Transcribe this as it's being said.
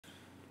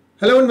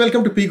Hello and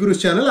welcome to PGurus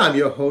channel. I'm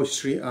your host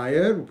Sree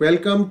Iyer.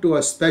 Welcome to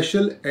a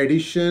special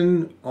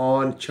edition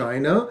on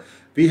China.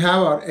 We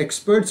have our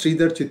expert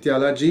Sridhar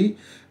Chityala ji.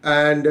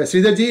 And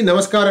Sridhar ji,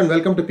 namaskar and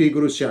welcome to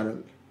PGurus channel.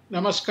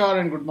 Namaskar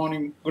and good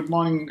morning. Good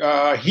morning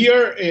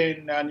here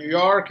in New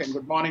York, and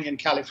good morning in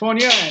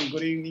California, and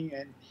good evening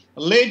and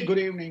late good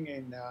evening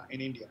in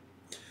India.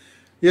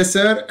 Yes,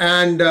 sir.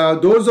 And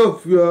those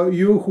of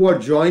you who are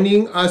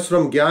joining us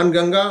from Gyan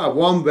Ganga, a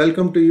warm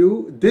welcome to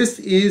you. This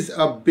is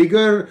a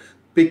bigger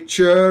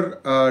picture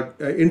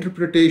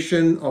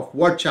interpretation of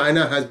what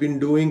China has been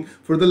doing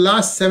for the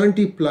last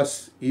 70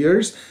 plus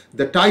years.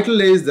 The title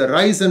is The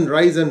Rise and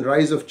Rise and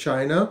Rise of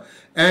China.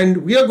 And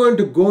we are going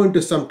to go into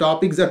some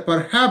topics that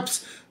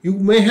perhaps you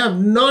may have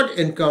not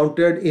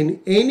encountered in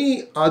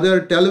any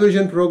other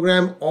television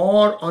program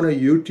or on a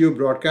YouTube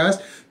broadcast.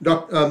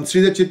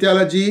 Sridhar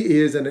Chityala ji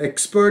is an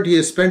expert. He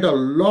has spent a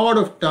lot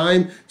of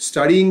time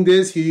studying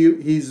this. He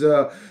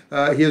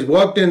has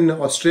worked in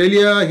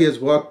Australia. He has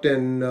worked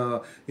in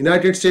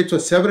United States for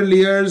several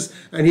years,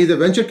 and he's a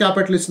venture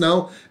capitalist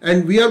now.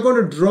 And we are going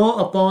to draw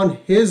upon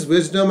his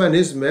wisdom and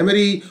his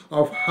memory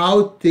of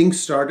how things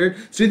started.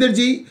 Sridhar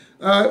ji,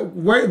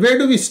 where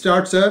do we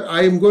start, sir?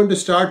 I am going to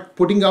start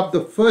putting up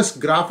the first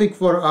graphic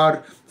for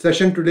our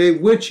session today,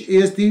 which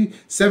is the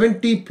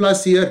 70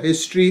 plus year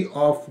history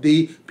of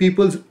the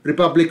People's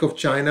Republic of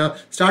China,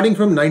 starting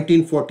from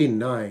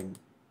 1949.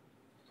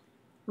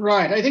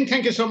 Right. I think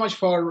thank you so much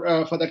for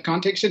that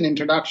context and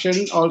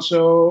introduction.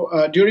 Also,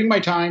 during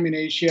my time in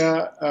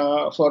Asia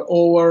for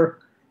over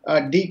a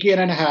decade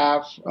and a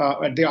half,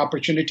 had the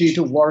opportunity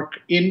to work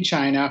in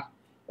China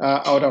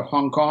out of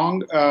Hong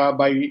Kong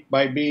by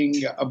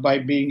being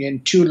in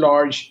two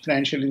large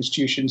financial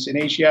institutions in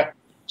Asia.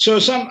 So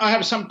I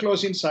have some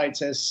close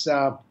insights as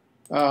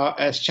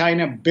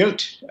China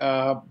built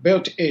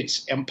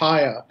its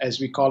empire, as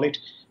we call it,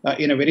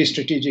 in a very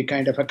strategic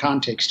kind of a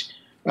context.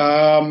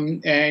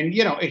 And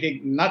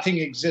nothing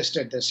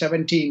existed. The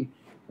 17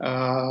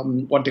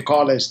 what they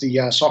call as the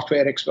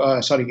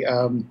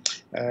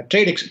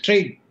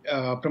trade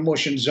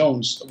promotion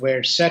zones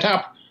were set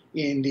up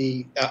in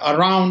the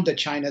around the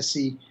China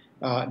Sea,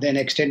 then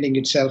extending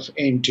itself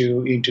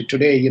into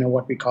today,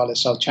 what we call as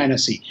South China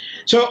Sea.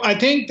 So I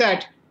think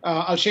that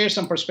I'll share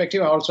some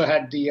perspective. I also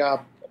had the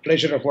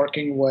pleasure of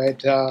working with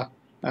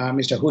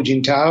Mr. Hu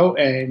Jintao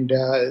and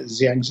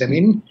Jiang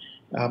Zemin.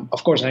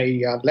 Of course,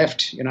 I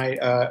left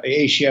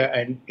Asia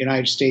and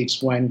United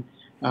States when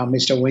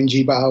Mr. Wen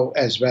Jiabao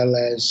as well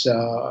as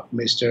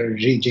Mr.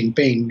 Xi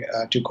Jinping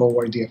took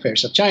over the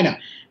affairs of China.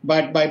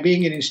 But by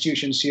being in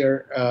institutions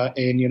here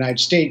in the United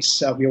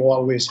States, we've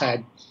always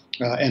had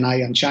an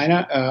eye on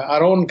China.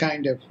 Our own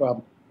kind of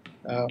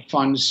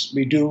funds,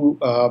 we do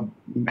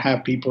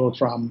have people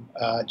from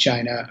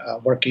China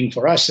working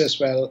for us as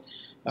well.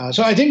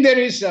 So I think there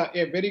is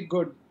a very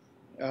good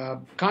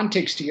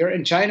context here,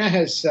 and China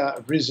has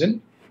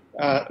risen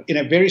in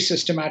a very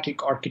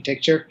systematic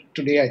architecture.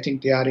 Today, I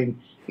think they are in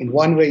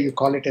one way you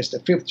call it as the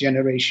fifth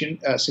generation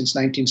since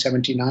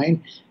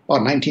 1979 or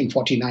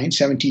 1949,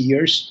 70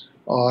 years,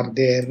 or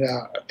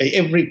their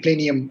every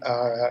plenum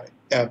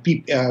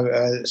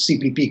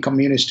CPP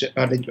Communist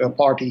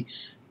Party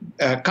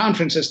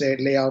conferences, they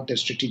lay out their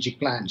strategic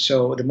plan.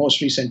 So the most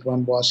recent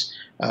one was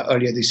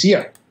earlier this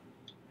year.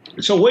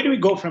 So where do we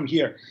go from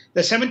here?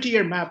 The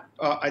 70-year map,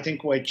 I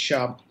think, which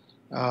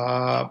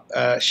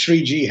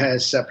Sree ji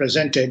has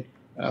presented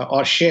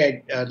or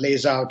shared,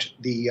 lays out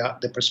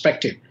the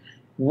perspective.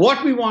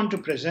 What we want to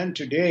present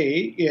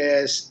today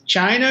is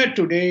China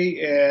today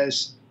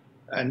is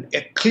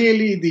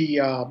clearly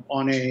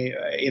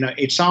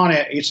it's on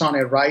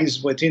a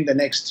rise. Within the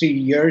next 3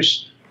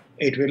 years,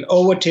 it will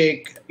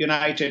overtake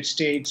United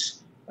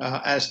States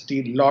as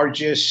the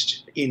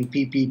largest in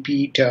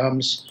PPP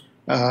terms.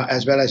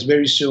 As well as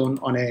very soon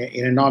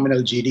in a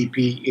nominal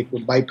GDP, it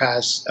will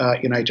bypass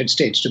United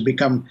States to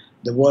become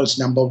the world's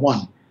number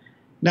one.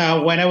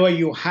 Now, whenever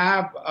you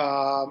have,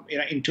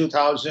 in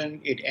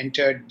 2000, it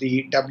entered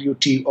the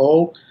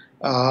WTO,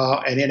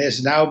 and it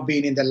has now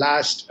been in the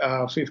last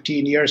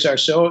 15 years or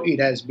so, it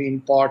has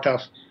been part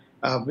of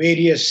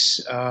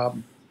various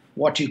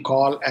what you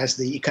call as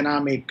the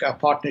economic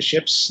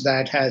partnerships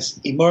that has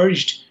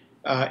emerged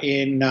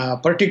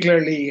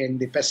particularly in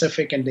the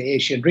Pacific and the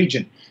Asian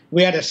region.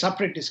 We had a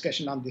separate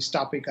discussion on this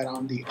topic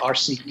around the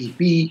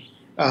RCEP,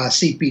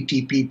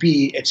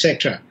 CPTPP,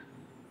 etc.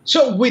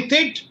 So with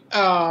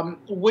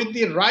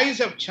the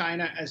rise of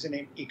China as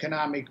an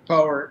economic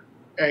power,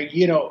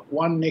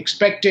 one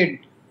expected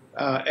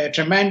a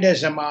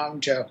tremendous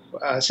amount of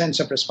sense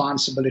of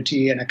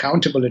responsibility and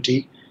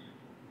accountability.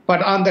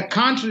 But on the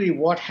contrary,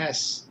 what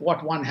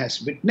one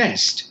has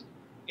witnessed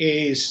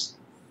is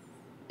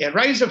a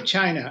rise of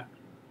China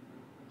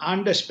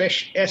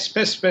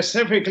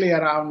specifically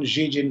around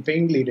Xi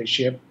Jinping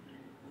leadership.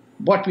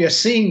 What we are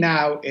seeing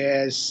now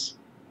is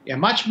a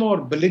much more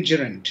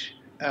belligerent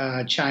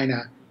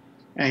China,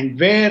 and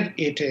where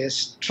it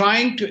is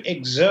trying to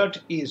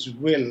exert its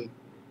will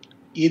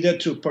either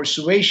through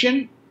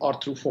persuasion or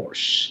through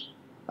force.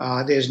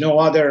 There's no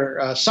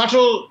other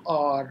subtle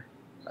or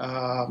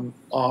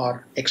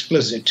or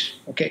explicit.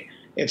 Okay,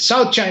 if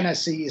South China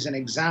Sea is an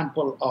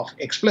example of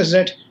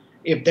explicit,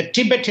 if the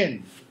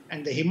Tibetan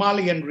and the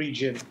Himalayan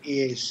region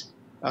is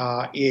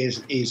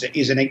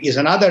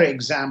another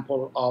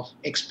example of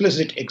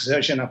explicit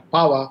exertion of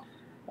power,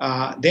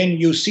 then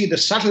you see the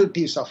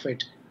subtleties of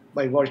it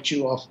by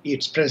virtue of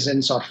its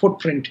presence or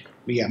footprint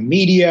via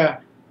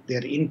media,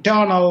 their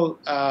internal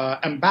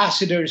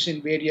ambassadors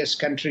in various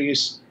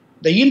countries,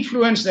 the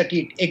influence that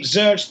it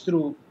exerts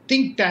through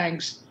think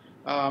tanks,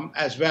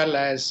 as well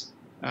as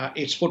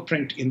its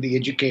footprint in the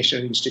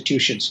educational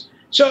institutions.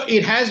 So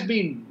it has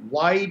been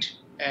wide,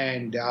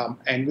 and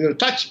we'll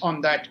touch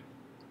on that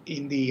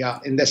in the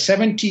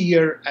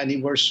 70-year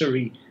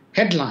anniversary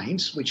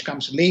headlines, which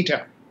comes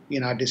later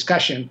in our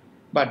discussion.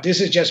 But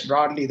this is just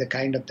broadly the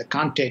kind of the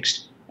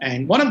context.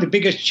 And one of the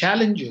biggest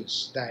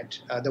challenges that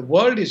the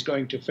world is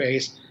going to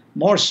face,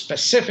 more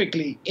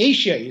specifically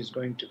Asia is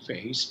going to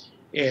face,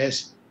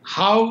 is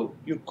how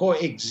you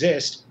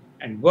coexist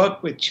and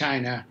work with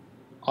China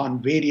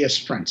on various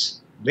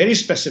fronts. Very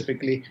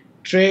specifically,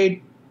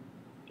 trade,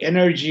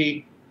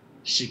 energy,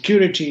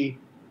 security,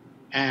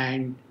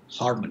 and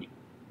harmony.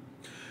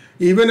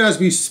 Even as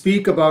we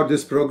speak about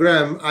this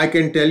program, I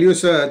can tell you,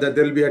 sir, that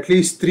there will be at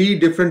least 3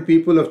 different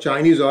people of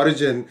Chinese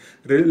origin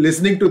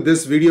listening to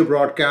this video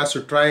broadcast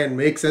to try and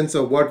make sense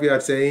of what we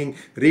are saying,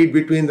 read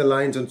between the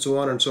lines, and so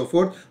on and so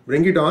forth.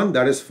 Bring it on.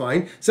 That is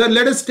fine. Sir,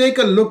 let us take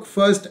a look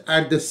first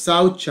at the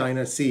South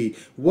China Sea.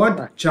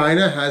 What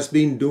China has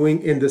been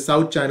doing in the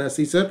South China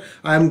Sea, sir.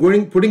 I am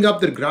putting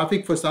up the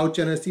graphic for South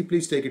China Sea.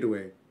 Please take it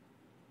away.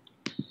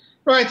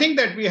 Well, I think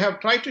that we have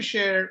tried to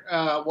share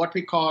what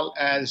we call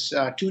as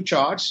 2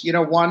 charts.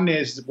 One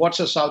is what's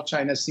the South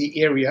China Sea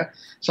area.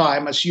 So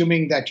I'm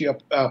assuming that you're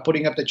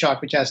putting up the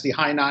chart which has the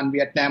Hainan,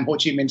 Vietnam, Ho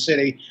Chi Minh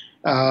City,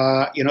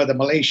 the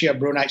Malaysia,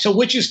 Brunei. So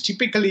which is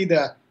typically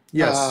the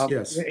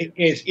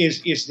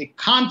is the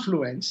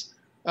confluence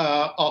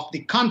of the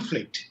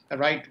conflict,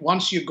 right?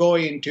 Once you go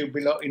into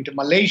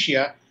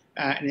Malaysia,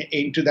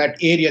 into that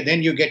area,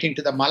 then you get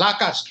into the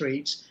Malacca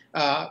Straits.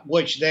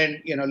 Which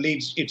then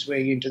leads its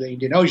way into the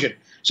Indian Ocean.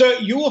 So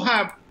you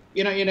have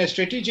in a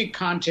strategic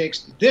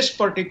context, this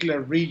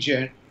particular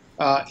region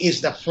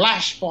is the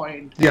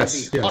flashpoint,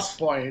 the hot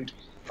point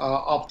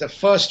of the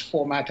first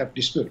format of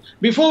dispute.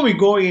 Before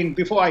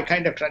I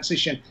kind of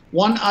transition,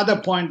 one other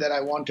point that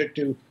I wanted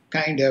to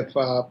kind of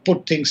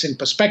put things in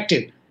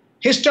perspective.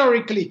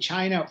 Historically,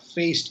 China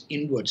faced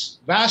inwards.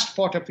 Vast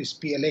part of its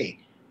PLA,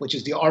 which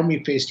is the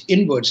army, faced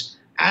inwards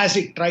as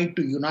it tried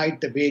to unite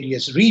the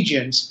various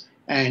regions.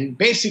 And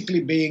basically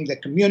being the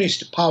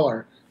communist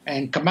power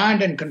and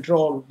command and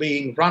control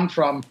being run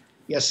from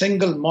a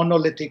single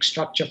monolithic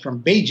structure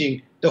from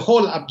Beijing, the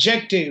whole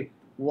objective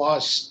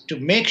was to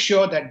make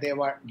sure that there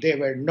were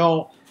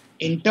no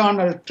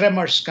internal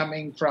tremors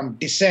coming from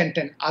dissent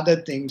and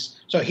other things.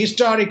 So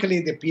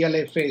historically, the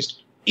PLA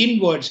faced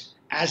inwards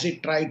as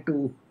it tried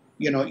to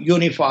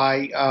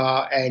unify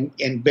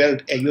and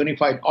build a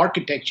unified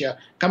architecture,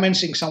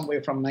 commencing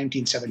somewhere from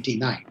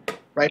 1979.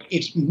 Right?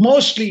 It's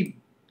mostly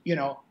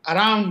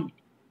around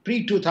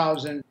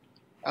pre-2000,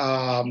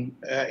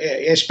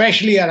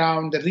 especially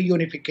around the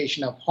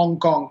reunification of Hong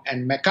Kong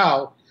and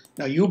Macau,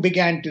 now you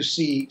began to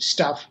see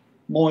stuff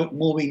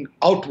moving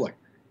outward.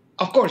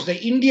 Of course, the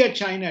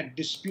India-China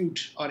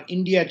dispute or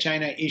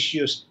India-China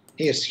issues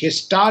is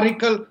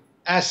historical,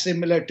 as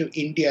similar to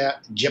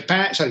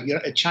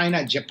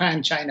China,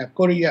 Japan, China,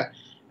 Korea,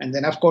 and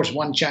then, of course,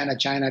 one China,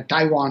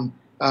 Taiwan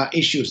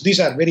issues. These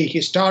are very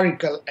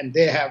historical, and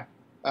they have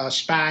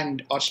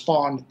spanned or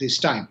spawned this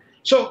time.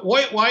 So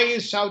why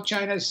is South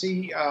China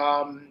Sea,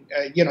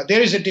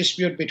 there is a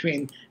dispute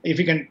between, if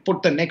you can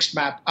put the next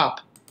map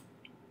up.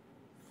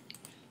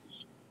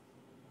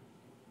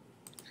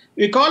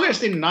 We call it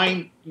the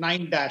nine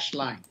dash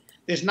line.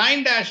 This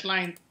 9-dash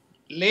line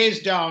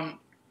lays down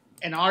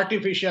an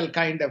artificial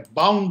kind of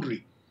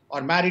boundary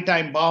or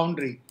maritime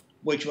boundary,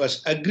 which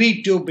was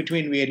agreed to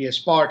between various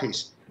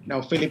parties.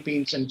 Now,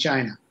 Philippines and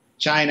China,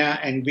 China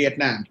and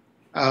Vietnam,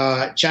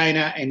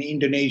 China and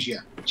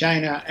Indonesia,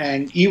 China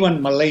and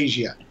even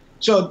Malaysia.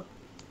 So,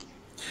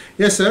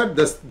 yes, sir.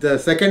 The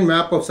second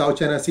map of South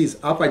China Sea is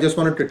up. I just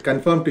wanted to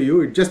confirm to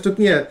you. It just took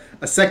me a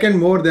second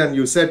more than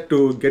you said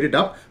to get it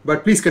up.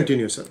 But please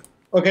continue, sir.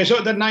 Okay,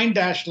 so the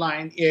 9-dash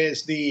line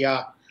is the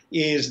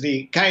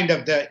kind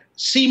of the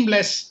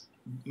seamless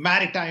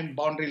maritime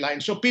boundary line.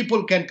 So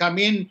people can come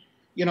in,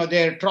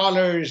 their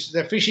trawlers,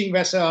 their fishing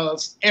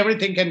vessels,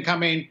 everything can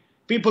come in.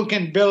 People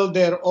can build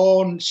their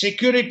own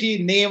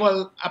security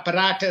naval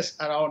apparatus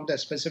around the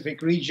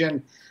specific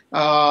region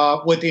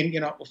within,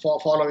 for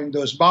following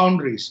those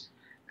boundaries.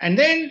 And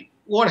then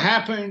what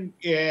happened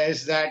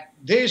is that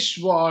this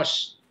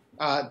was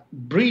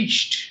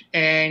breached,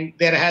 and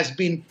there has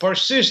been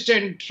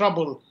persistent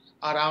trouble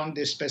around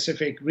this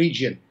specific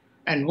region.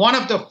 And one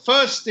of the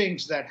first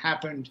things that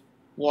happened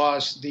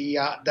was the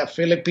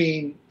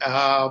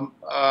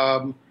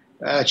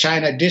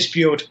Philippine-China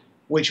dispute,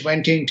 which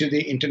went into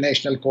the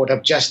International Court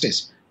of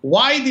Justice.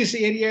 Why this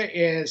area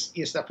is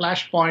the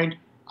flashpoint,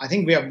 I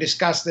think we have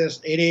discussed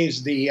this. It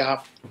is the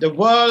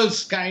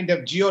world's kind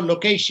of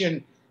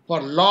geolocation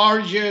for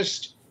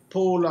largest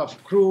pool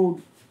of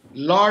crude,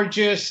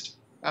 largest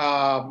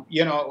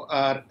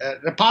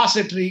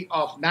repository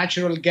of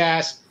natural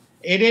gas.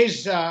 It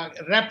is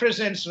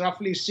represents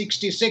roughly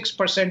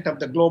 66% of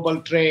the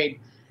global trade,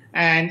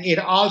 and it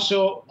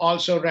also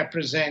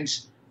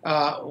represents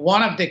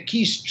one of the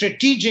key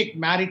strategic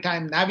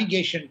maritime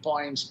navigation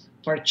points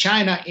for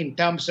China in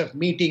terms of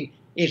meeting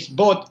its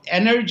both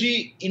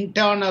energy,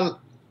 internal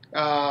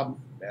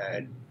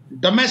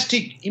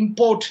domestic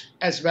import,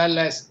 as well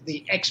as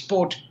the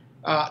export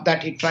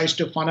that it tries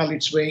to funnel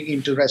its way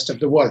into the rest of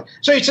the world.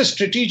 So it's a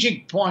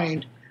strategic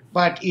point,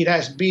 but it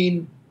has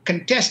been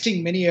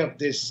contesting many of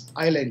these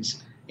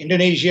islands.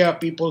 Indonesia,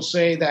 people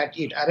say that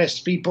it arrests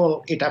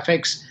people, it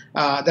affects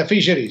the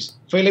fisheries.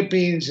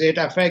 Philippines, it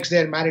affects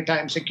their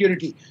maritime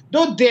security.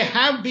 Though there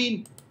have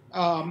been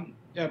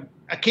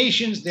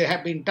occasions, there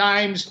have been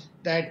times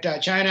that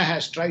China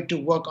has tried to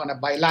work on a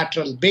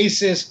bilateral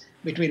basis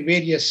between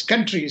various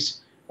countries.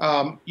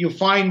 You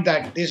find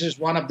that this is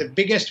one of the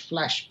biggest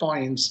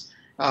flashpoints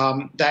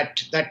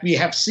that we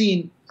have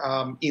seen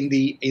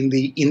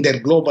in their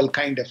global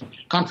kind of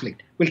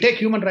conflict. We'll take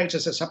human rights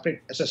as a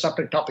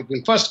separate topic.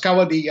 We'll first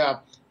cover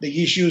the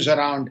issues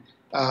around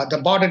the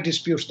border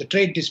disputes, the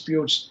trade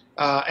disputes,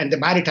 and the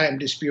maritime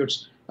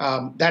disputes.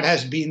 That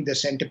has been the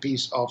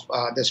centerpiece of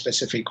the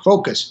specific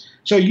focus.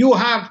 So you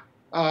have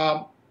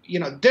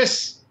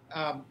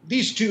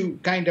these two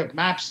kind of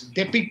maps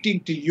depicting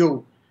to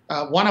you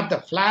one of the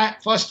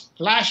first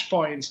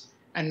flashpoints.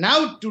 And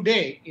now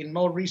today, in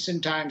more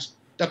recent times,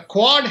 the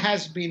Quad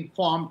has been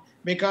formed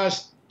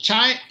because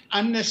China,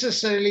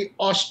 unnecessarily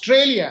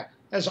Australia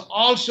has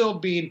also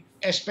been,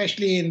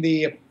 especially in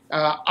the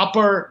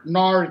upper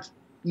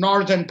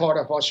northern part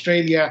of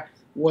Australia,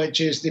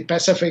 which is the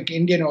Pacific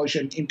Indian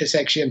Ocean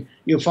intersection.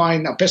 You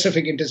find a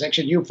Pacific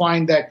intersection. You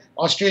find that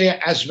Australia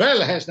as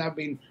well has now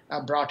been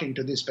brought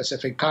into this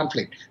Pacific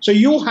conflict. So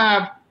you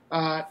have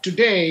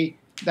today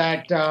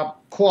that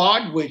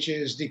Quad, which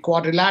is the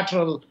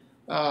quadrilateral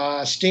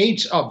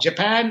states of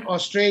Japan,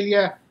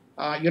 Australia,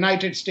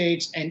 United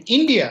States, and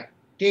India,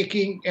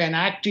 taking an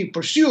active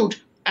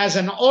pursuit as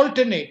an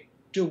alternate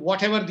to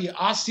whatever the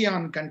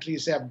ASEAN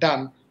countries have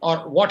done or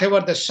whatever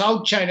the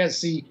South China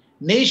Sea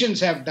nations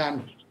have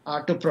done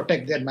to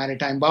protect their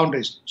maritime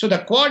boundaries. So the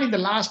Quad in the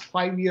last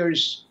 4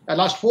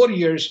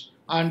 years,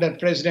 under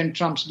President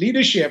Trump's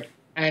leadership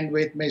and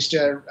with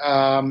Mr.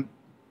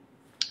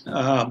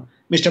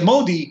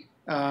 Modi,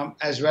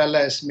 as well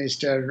as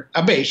Mr.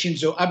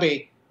 Shinzo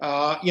Abe,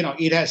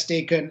 it has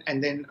taken,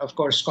 and then of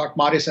course Scott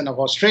Morrison of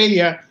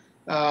Australia.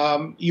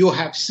 You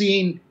have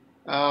seen,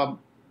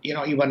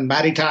 even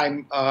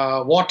maritime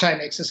wartime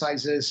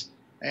exercises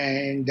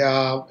and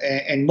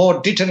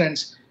more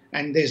deterrence.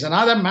 And there's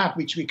another map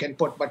which we can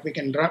put, but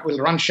we'll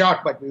run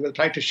short, but we will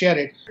try to share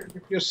it.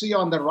 If you see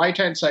on the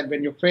right-hand side,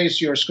 when you face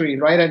your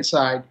screen, right-hand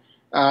side,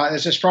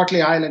 there's a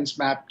Spratly Islands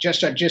map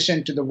just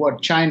adjacent to the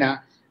word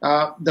China.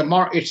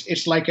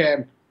 It's like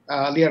a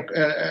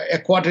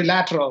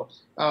quadrilateral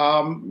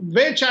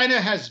where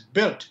China has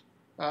built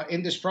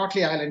in this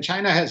Spratly Island.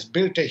 China has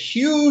built a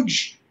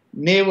huge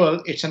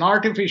naval. It's an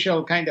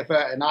artificial kind of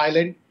an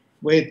island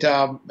with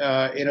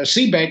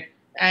seabed.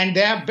 And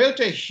they have built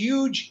a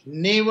huge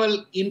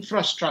naval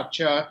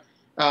infrastructure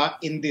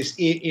in this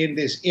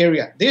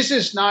area. This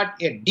is not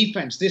a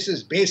defense. This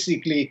is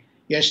basically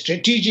a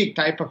strategic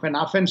type of an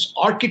offense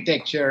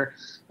architecture.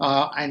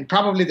 And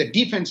probably the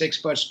defense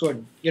experts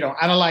could,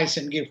 analyze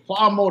and give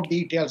far more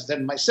details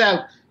than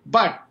myself.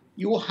 But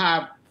you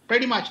have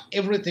pretty much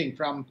everything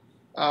from,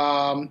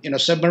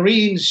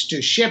 submarines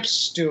to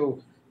ships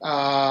to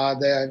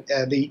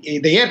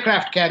the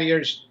aircraft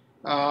carriers.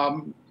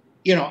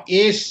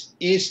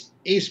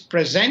 Is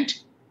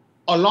present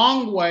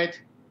along with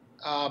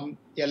a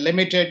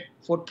limited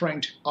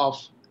footprint of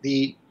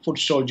the foot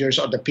soldiers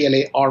or the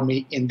PLA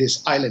army in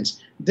these islands.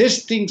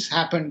 These things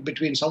happened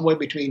somewhere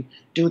between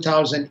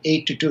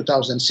 2008 to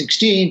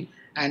 2016,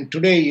 and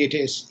today it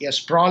is a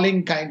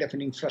sprawling kind of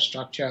an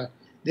infrastructure.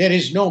 There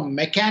is no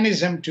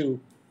mechanism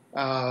to,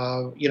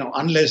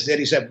 unless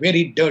there is a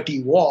very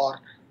dirty war,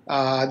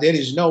 there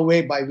is no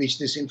way by which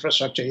this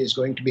infrastructure is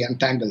going to be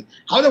untangled.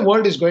 How the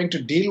world is going to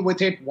deal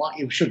with it,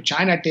 should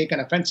China take an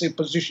offensive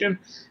position,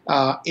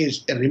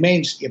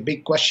 remains a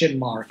big question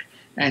mark.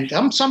 And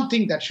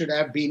something that should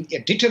have been a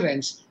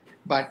deterrence,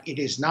 but it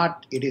is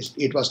not.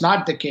 It was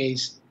not the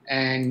case,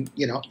 and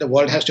the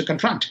world has to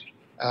confront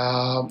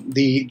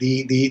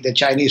the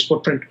Chinese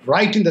footprint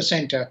right in the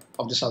center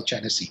of the South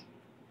China Sea.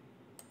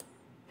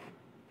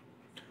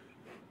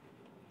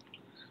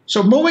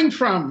 So moving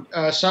from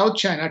South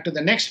China to the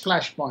next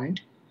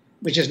flashpoint,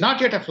 which is not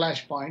yet a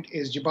flashpoint,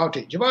 is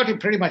Djibouti. Djibouti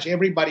pretty much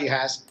everybody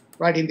has,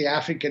 right in the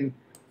African,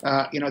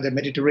 the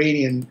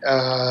Mediterranean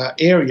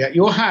area.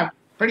 You have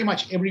pretty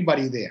much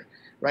everybody there,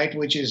 right?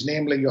 Which is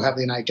namely you have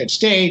the United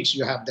States,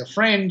 you have the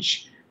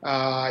French,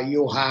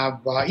 you have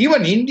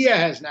even India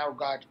has now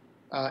got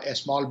a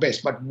small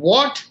base. But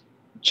what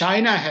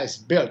China has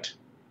built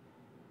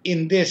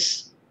in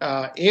this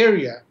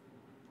area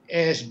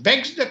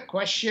begs the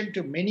question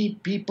to many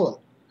people.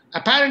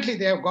 Apparently,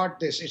 they have got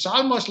this. It's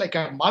almost like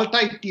a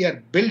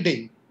multi-tier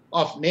building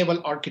of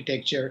naval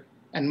architecture,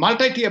 and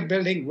multi-tier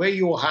building where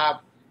you have,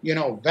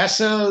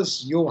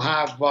 vessels, you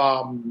have,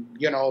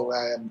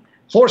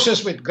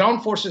 forces with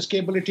ground forces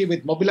capability,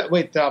 with what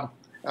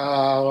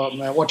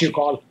you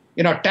call,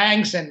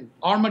 tanks and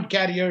armored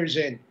carriers,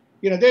 and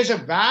there's a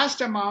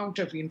vast amount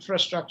of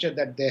infrastructure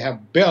that they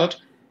have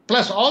built.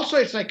 Plus, also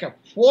it's like a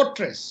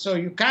fortress, so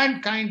you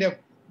can't kind of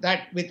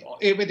that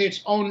with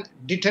its own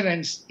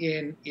deterrence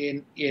in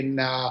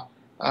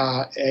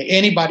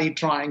anybody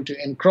trying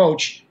to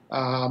encroach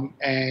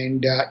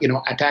and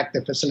attack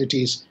the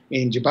facilities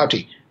in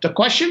Djibouti. The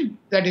question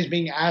that is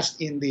being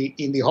asked in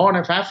the Horn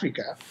of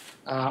Africa,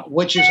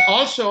 which is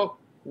also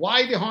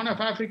why the Horn of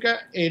Africa,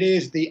 it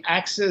is the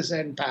access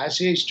and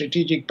passage,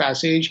 strategic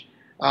passage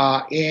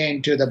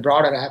into the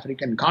broader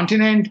African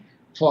continent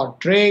for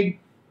trade.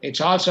 It's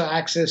also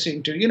access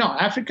into,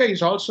 Africa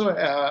is also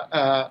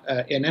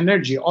an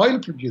energy oil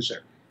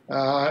producer,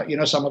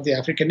 some of the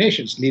African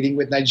nations, leading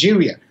with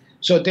Nigeria.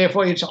 So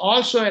therefore, it's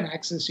also an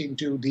access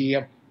into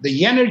the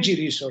energy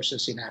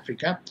resources in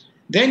Africa.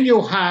 Then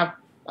you have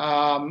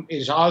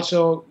is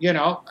also,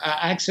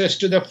 access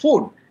to the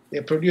food.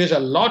 They produce a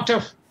lot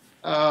of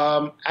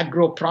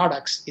agro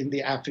products in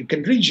the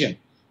African region.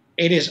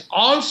 It is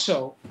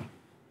also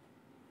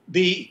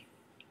the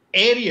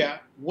area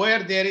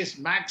where there is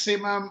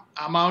maximum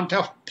amount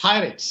of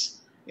pirates,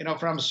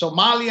 from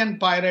Somalian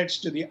pirates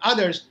to the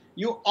others.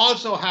 You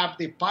also have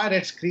the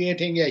pirates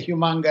creating a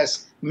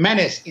humongous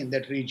menace in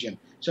that region.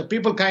 So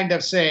people kind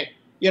of say,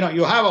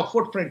 you have a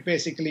footprint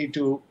basically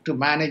to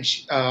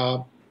manage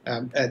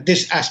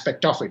this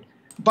aspect of it.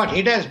 But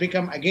it has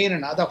become again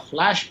another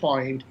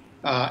flashpoint,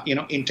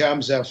 in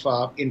terms of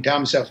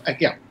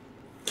yeah.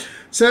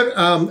 Sir,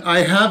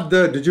 I have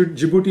the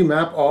Djibouti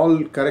map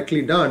all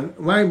correctly done.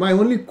 My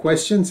only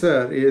question,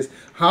 sir, is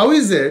how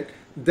is it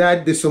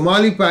that the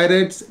Somali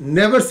pirates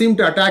never seem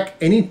to attack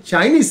any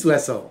Chinese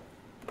vessel?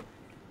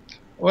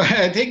 Well,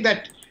 I think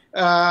that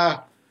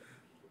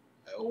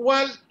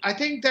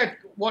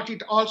what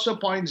it also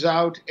points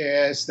out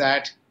is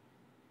that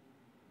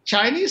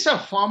Chinese are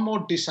far more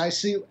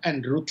decisive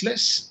and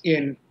ruthless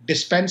in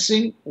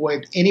dispensing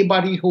with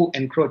anybody who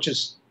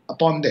encroaches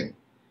upon them.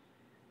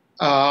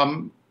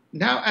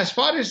 Now, as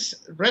far as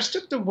the rest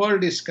of the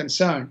world is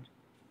concerned,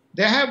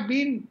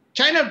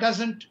 China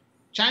doesn't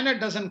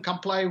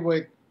comply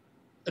with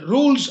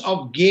rules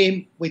of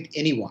game with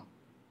anyone.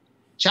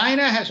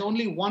 China has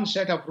only one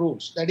set of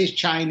rules, that is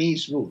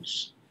Chinese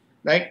rules,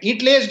 right?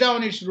 It lays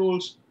down its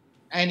rules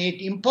and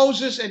it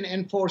imposes and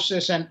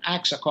enforces and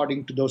acts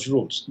according to those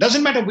rules.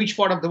 Doesn't matter which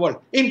part of the world,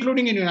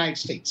 including in the United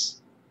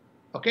States,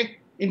 okay?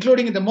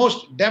 Including in the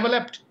most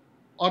developed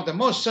or the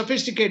most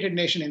sophisticated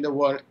nation in the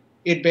world,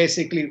 it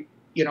basically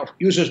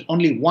uses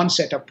only one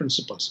set of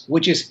principles,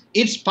 which is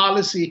its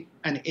policy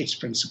and its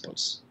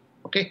principles.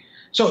 Okay,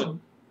 so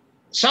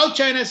South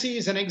China Sea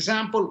is an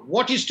example.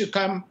 What is to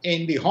come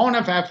in the Horn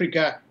of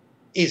Africa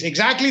is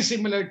exactly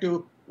similar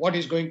to what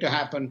is going to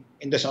happen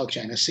in the South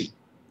China Sea,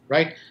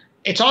 right?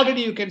 It's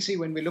already, you can see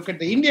when we look at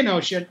the Indian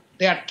Ocean,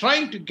 they are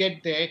trying to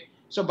get there.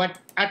 So, but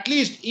at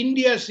least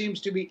India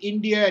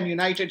and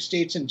United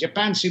States and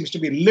Japan seems to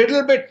be a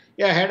little bit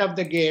ahead of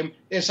the game.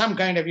 There's some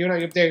kind of,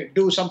 if they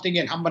do something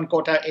in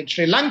Hambankota in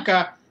Sri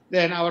Lanka,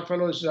 then our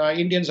fellows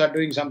Indians are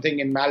doing something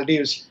in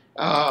Maldives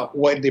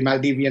with the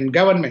Maldivian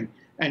government.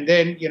 And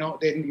then,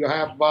 then you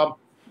have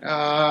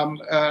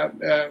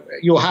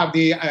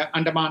the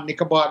Andaman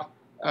Nicobar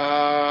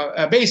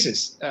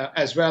bases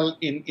as well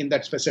in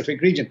that specific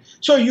region.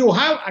 So you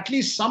have at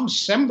least some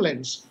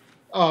semblance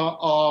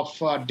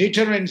of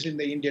deterrence in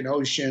the Indian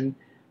Ocean.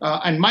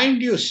 And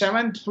mind you,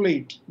 7th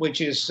Fleet,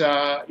 which is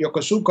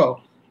Yokosuka,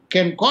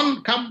 can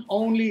come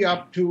only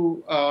up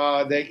to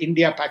the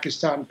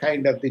India-Pakistan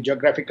kind of the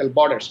geographical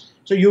borders.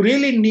 So you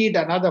really need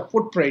another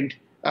footprint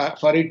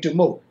for it to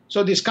move.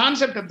 So this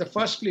concept of the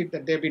First Fleet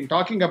that they've been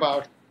talking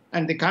about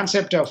and the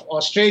concept of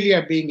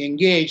Australia being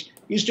engaged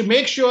is to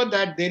make sure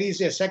that there is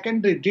a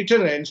secondary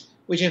deterrence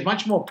which is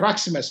much more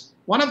proximus.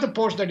 One of the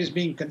ports that is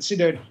being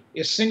considered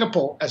is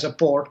Singapore as a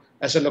port,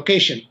 as a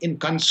location, in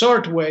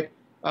consort with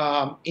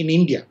in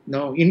India.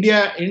 Now,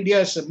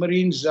 India's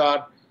submarines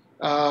are,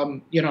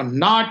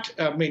 not.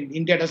 I mean,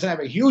 India doesn't have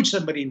a huge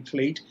submarine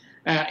fleet.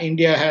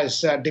 India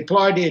has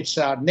deployed its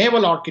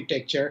naval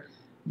architecture,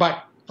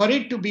 but for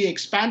it to be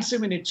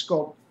expansive in its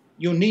scope,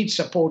 you need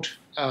support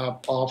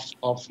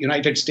of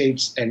United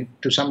States and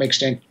to some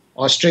extent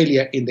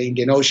Australia in the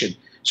Indian Ocean.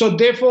 So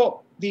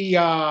therefore, the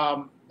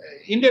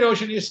Indian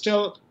Ocean is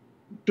still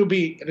to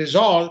be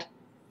resolved,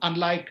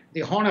 unlike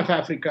the Horn of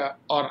Africa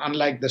or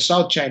unlike the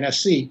South China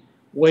Sea,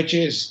 which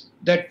is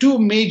the two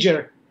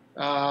major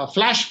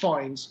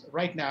flashpoints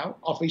right now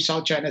of the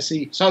South China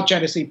Sea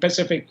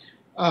Pacific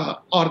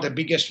are the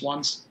biggest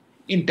ones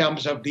in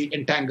terms of the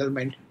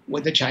entanglement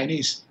with the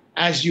Chinese,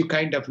 as you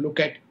kind of look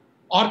at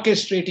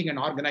orchestrating and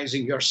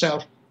organizing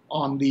yourself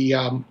on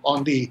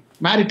the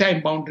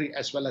maritime boundary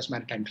as well as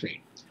maritime trade.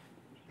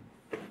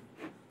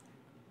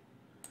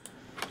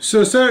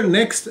 So, sir,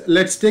 next,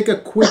 let's take a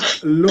quick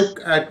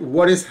look at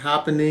what is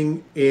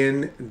happening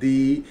in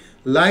the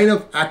line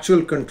of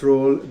actual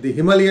control, the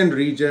Himalayan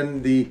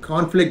region, the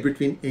conflict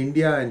between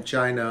India and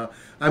China.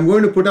 I'm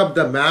going to put up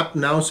the map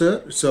now,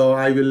 sir. So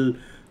I will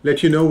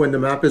let you know when the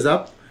map is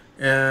up,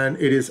 and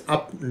it is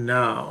up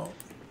now.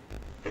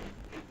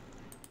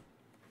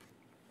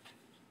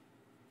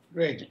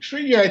 Great.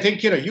 Sree, I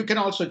think you can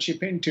also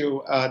chip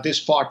into this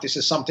part. This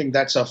is something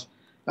that's of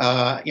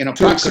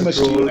proximus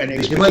to you and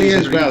expertise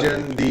as well.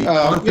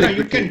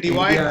 You can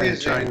divide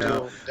this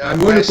into I'm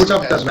going to put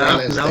up the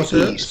map now,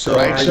 sir. So,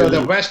 right? So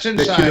the western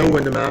side,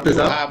 when the map is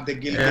up, have the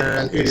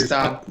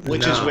Gilgit-Baltistan,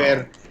 which is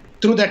where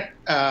through that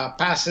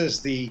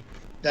passes the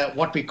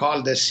what we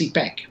call the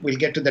CPEC. We'll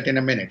get to that in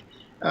a minute.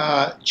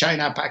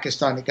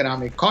 China-Pakistan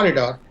Economic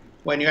Corridor.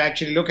 When you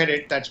actually look at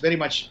it, that's very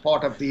much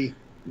part of the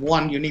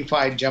one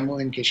unified Jammu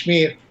and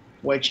Kashmir,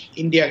 which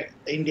India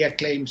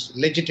claims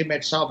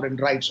legitimate sovereign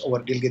rights over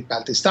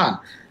Gilgit-Baltistan,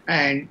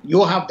 and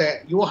you have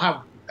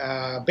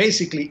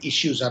basically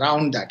issues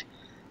around that.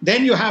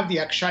 Then you have the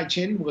Aksai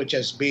Chin, which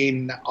has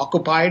been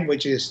occupied,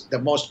 which is the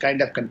most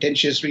kind of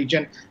contentious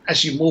region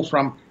as you move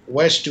from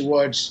west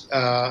towards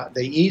the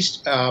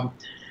east.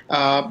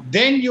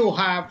 Then you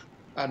have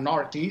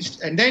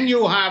northeast, and then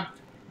you have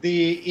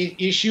the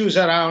issues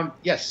around,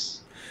 yes.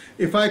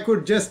 If I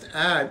could just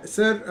add,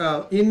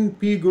 sir, in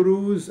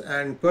PGurus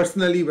and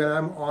personally when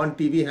I'm on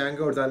TV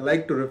Hangouts, I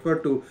like to refer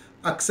to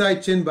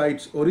Aksai Chin by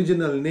its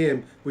original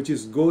name, which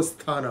is Ghost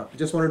Thana.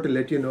 Just wanted to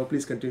let you know.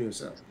 Please continue,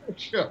 sir.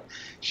 Sure.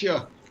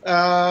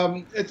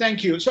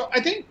 Thank you. So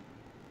I think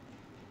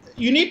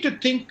you need to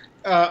think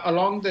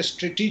along the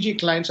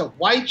strategic lines of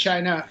why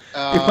China.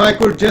 If I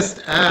could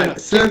just add,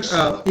 sir,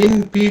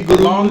 in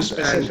PGurus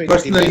and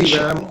personally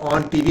when I'm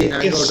on TV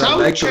Hangouts, I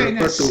like to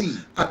refer to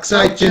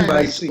Aksai Chin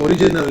by its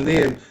original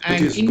name,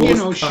 which is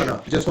Ghost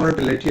Thana. Just wanted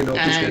to let you know.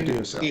 Please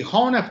continue, sir. The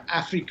Horn of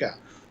Africa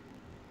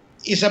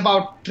is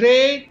about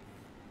trade,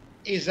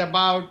 is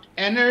about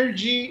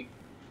energy,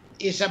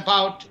 is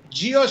about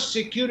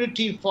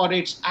geosecurity for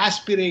its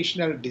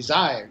aspirational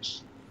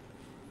desires.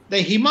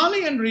 The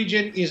Himalayan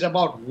region is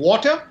about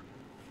water.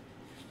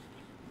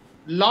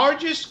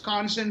 Largest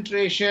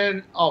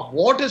concentration of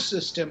water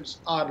systems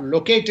are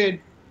located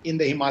in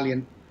the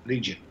Himalayan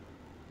region.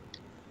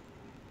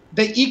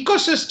 The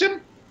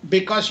ecosystem,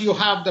 because you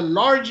have the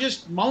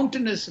largest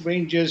mountainous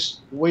ranges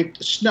with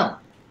snow.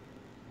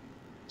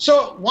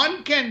 So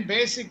one can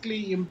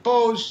basically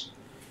impose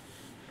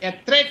a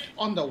threat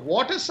on the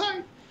water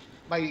side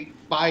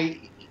by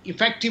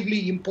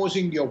effectively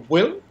imposing your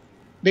will,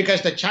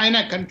 because the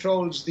China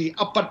controls the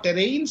upper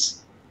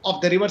terrains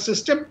of the river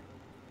system,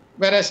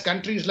 whereas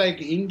countries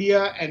like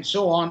India and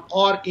so on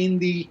are in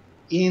the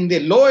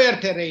lower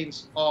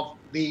terrains of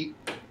the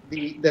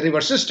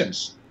river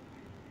systems.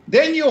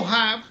 Then you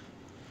have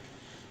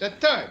the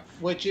third,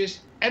 which is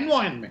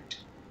environment.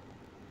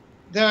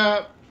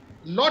 The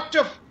lot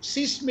of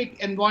seismic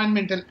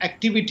environmental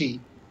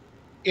activity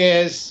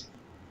is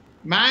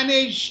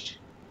managed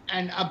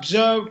and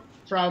observed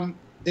from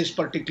this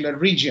particular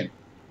region.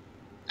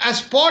 As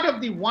part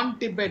of the One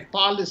Tibet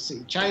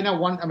policy, China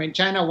One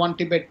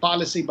Tibet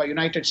policy by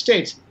United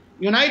States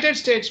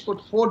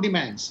put 4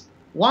 demands.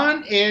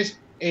 One is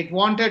it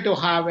wanted to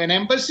have an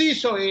embassy,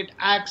 so it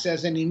acts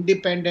as an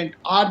independent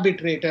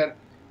arbitrator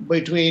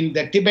between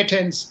the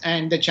Tibetans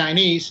and the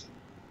Chinese,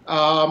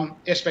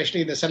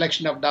 especially the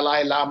selection of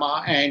Dalai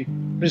Lama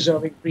and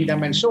preserving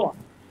freedom and so on.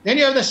 Then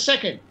you have the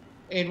second.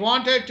 It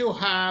wanted to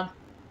have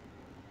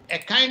a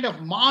kind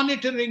of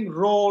monitoring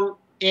role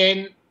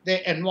in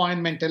the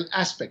environmental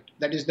aspect.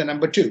 That is the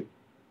number 2.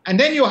 And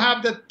then you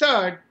have the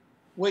third,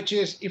 which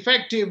is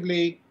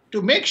effectively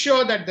to make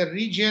sure that the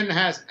region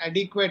has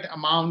adequate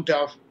amount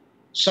of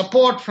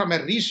support from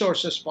a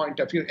resources point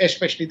of view,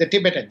 especially the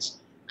Tibetans.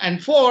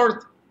 And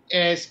fourth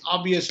is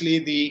obviously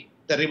the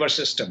river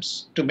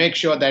systems, to make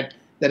sure that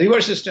the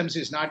river systems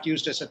is not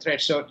used as a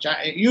threat. So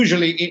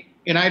usually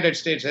United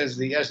States as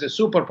the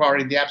superpower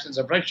in the absence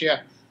of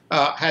Russia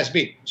has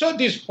been. So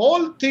this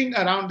whole thing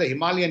around the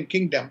Himalayan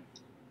kingdom,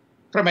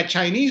 from a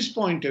Chinese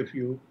point of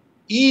view,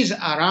 is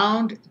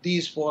around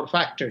these 4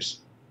 factors.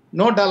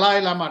 No Dalai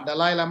Lama.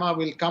 Dalai Lama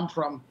will come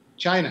from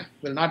China,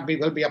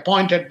 will be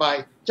appointed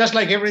by, just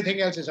like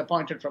everything else is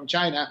appointed from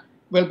China,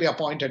 will be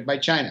appointed by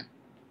China.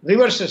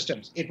 River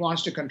systems, it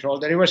wants to control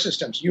the river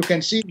systems. You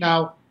can see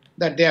now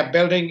that they are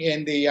building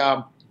in the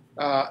upper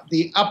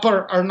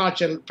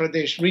Arunachal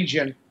Pradesh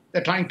region.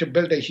 They're trying to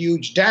build a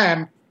huge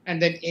dam,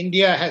 and then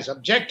India has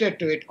objected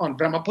to it on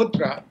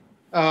Brahmaputra,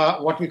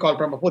 what we call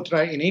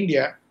Brahmaputra in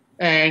India,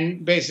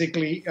 and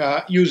basically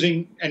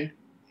using, and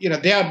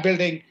they are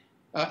building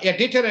a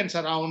deterrence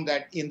around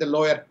that in the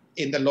lower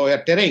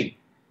terrain.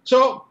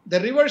 So the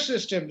river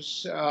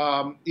systems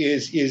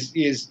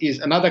is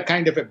another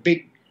kind of a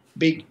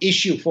big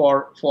issue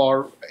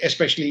for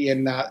especially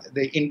in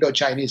the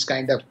Indo-Chinese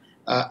kind of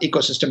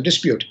ecosystem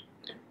dispute.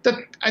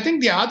 I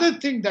think the other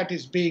thing that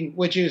is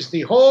which is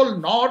the whole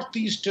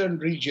northeastern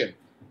region,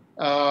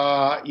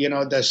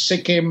 the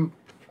Sikkim,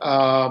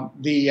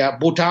 the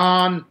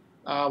Bhutan,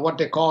 what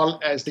they call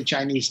as the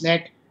Chinese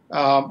Neck.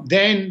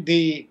 Then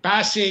the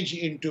passage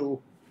into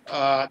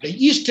the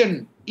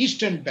eastern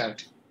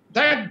belt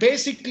that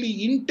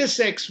basically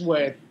intersects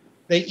with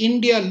the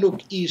India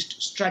look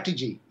east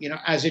strategy.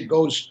 As it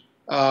goes,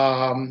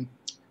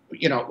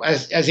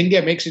 as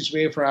India makes its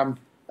way from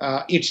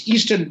its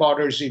eastern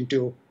borders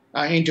into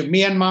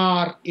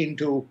Myanmar,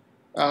 into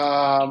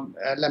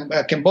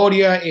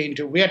Cambodia,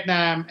 into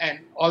Vietnam, and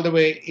all the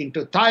way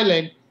into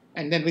Thailand.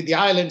 And then with the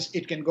islands,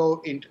 it can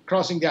go into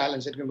crossing the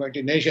islands, it can go into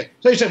Indonesia.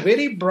 So it's a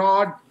very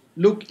broad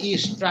look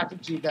east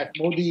strategy that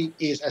Modi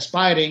is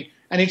aspiring.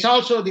 And it's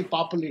also the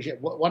population,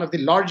 one of the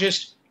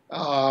largest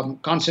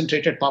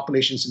concentrated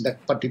populations in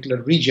that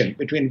particular region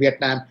between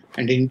Vietnam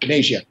and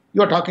Indonesia.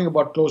 You're talking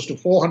about close to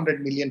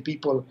 400 million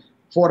people,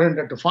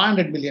 400 to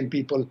 500 million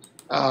people,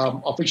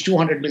 of which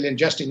 200 million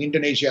just in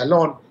Indonesia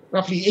alone,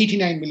 roughly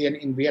 89 million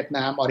in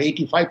Vietnam, or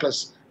 85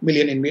 plus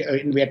million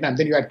in Vietnam.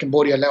 Then you had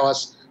Cambodia,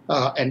 Laos,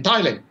 and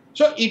Thailand.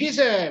 So it is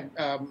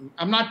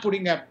I'm not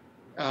putting up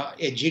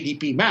a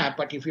GDP map,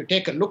 but if you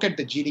take a look at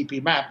the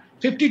GDP map,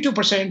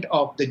 52%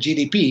 of the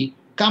GDP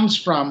comes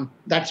from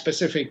that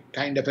specific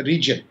kind of a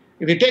region.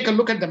 If you take a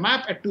look at the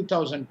map at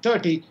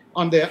 2030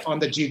 on the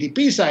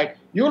GDP side,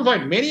 you will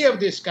find many of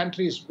these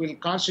countries will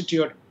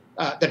constitute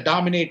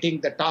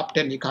the top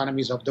 10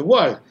 economies of the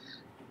world.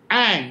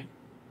 And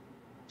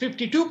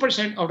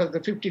 52% out of the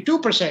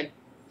 52%,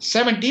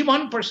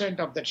 71%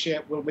 of that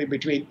share will be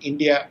between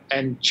India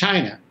and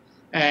China.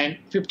 And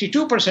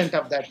 52%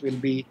 of that will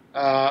be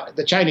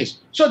the Chinese.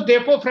 So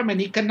therefore, from an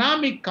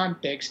economic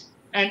context,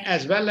 and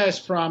as well as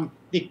from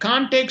the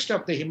context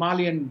of the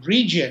Himalayan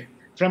region,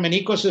 from an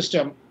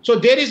ecosystem, so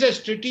there is a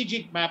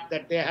strategic map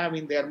that they have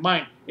in their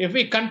mind. If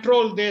we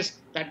control this,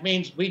 that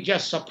means we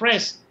just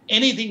suppress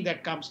anything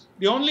that comes.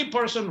 The only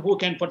person who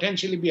can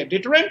potentially be a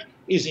deterrent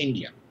is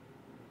India,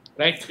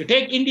 right? You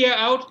take India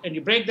out and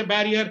you break the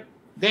barrier,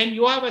 then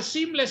you have a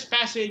seamless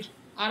passage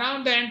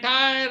around the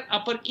entire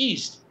Upper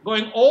East,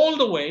 going all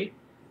the way.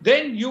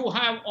 Then you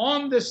have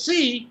on the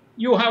sea,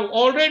 you have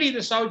already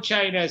the South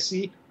China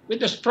Sea, with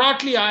the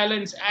Spratly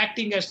Islands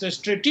acting as the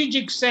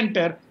strategic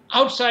center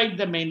outside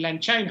the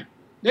mainland China.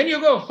 Then you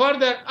go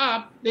further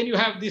up, then you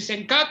have the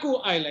Senkaku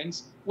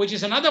Islands, which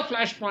is another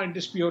flashpoint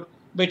dispute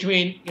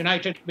between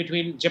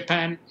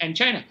Japan and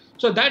China.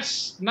 So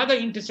that's another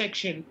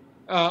intersection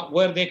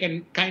where they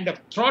can kind of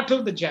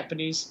throttle the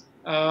Japanese.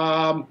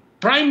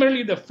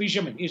 Primarily the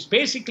fishermen. It's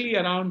basically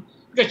around,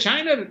 because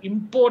China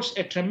imports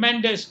a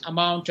tremendous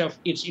amount of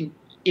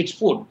its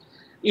food.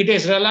 It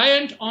is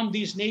reliant on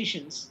these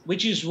nations,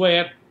 which is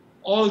where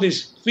all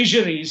these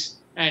fisheries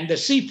and the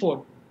seafood,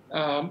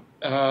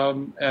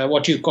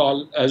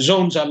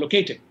 zones are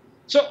located.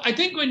 So I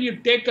think when you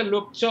take a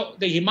look, so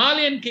the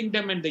Himalayan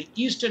kingdom and the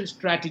Eastern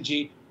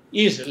strategy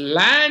is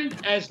land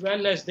as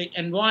well as the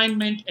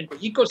environment and the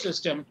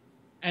ecosystem.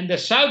 And the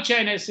South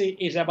China Sea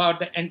is about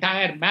the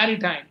entire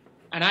maritime.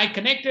 And I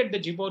connected the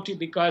Djibouti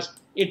because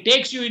it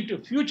takes you into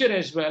future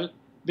as well,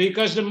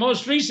 because the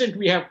most recent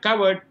we have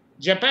covered,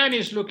 Japan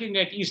is looking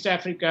at East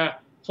Africa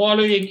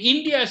following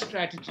India's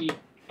strategy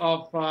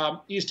of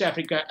East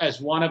Africa as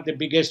one of the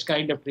biggest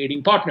kind of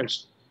trading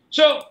partners.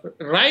 So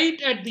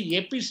right at the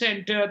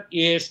epicenter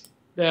is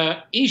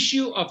the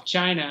issue of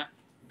China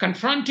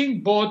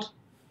confronting both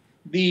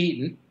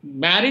the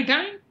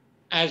maritime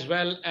as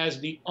well as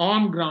the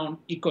on-ground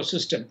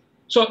ecosystem.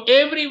 So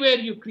everywhere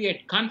you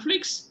create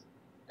conflicts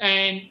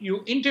and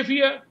you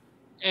interfere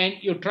and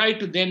you try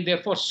to then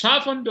therefore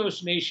soften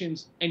those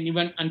nations, and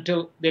even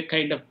until they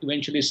kind of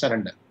eventually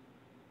surrender.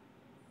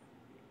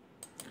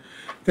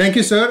 Thank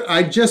you, sir.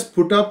 I just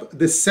put up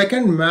the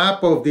second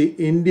map of the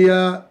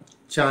India,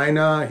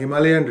 China,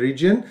 Himalayan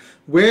region,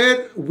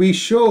 where we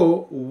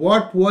show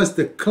what was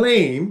the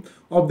claim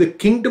of the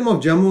Kingdom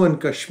of Jammu and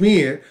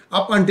Kashmir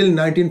up until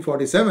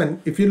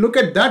 1947. If you look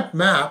at that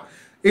map,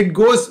 it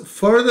goes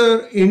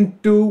further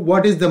into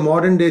what is the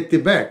modern day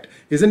Tibet,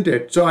 isn't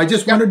it? So I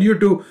just wanted you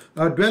to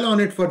dwell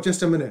on it for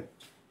just a minute.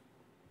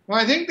 Well,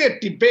 I think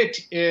that Tibet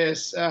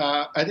is,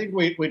 I think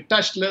we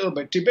touched a little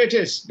bit. Tibet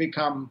is the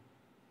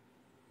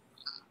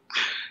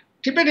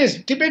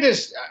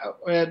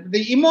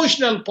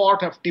emotional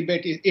part of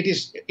Tibet.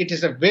 It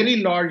is a very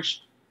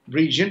large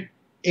region.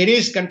 It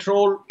is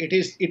controlled. It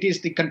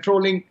is the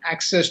controlling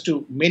access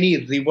to many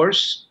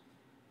rivers.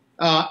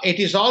 It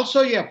is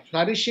also a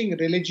flourishing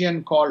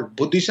religion called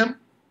Buddhism.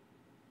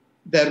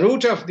 The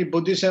root of the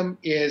Buddhism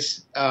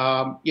is,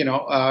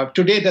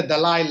 today the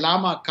Dalai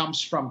Lama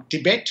comes from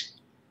Tibet.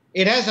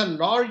 It has the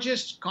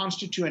largest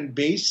constituent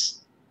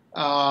base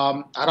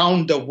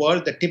around the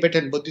world, the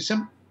Tibetan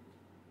Buddhism.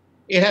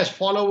 It has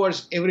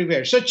followers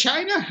everywhere. So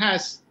China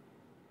has,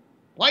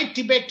 why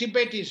Tibet?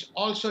 Tibet is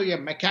also a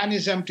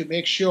mechanism to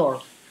make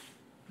sure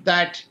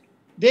that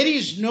there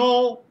is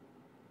no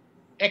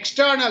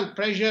external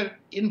pressure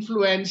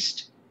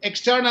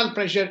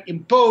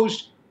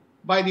imposed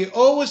by the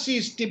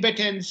overseas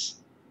Tibetans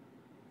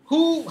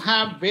who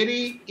have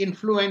very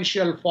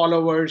influential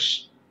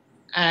followers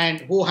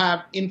and who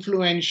have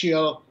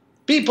influential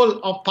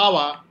people of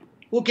power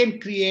who can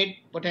create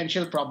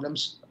potential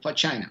problems for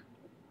China,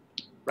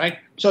 right?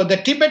 So the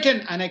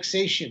Tibetan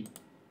annexation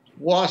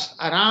was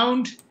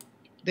around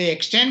the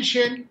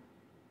extension,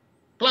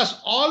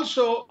 plus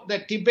also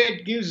that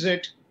Tibet gives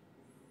it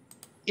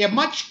a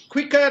much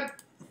quicker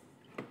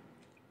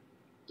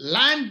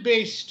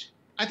land-based.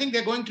 I think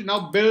they're going to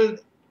now build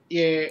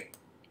a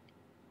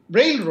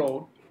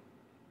railroad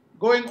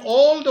going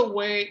all the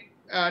way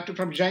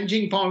from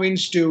Zhanjiang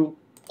province to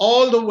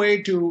all the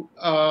way to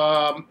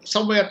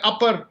somewhere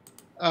upper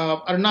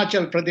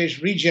Arunachal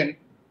Pradesh region.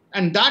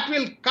 And that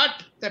will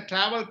cut the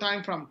travel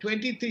time from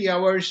 23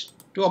 hours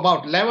to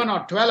about 11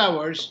 or 12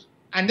 hours,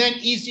 and then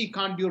easy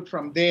conduit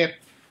from there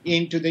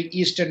into the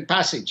Eastern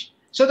Passage.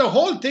 So the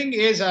whole thing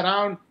is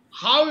around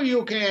how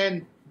you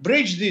can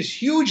bridge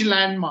this huge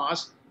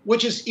landmass,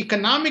 which is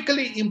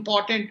economically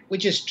important,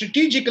 which is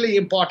strategically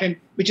important,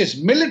 which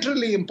is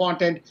militarily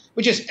important,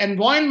 which is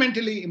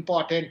environmentally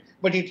important,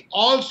 but it's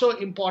also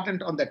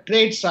important on the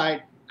trade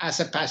side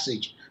as a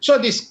passage. So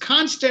these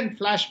constant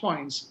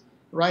flashpoints,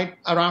 right,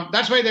 around,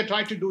 that's why they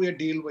try to do a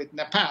deal with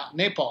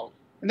Nepal,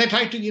 and they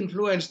try to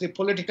influence the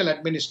political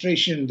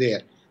administration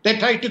there. They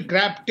try to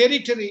grab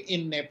territory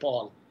in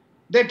Nepal.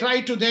 They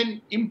try to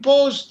then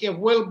impose a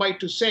will by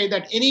to say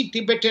that any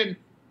Tibetan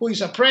who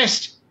is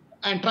oppressed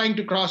and trying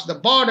to cross the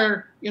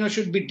border,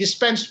 should be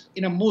dispensed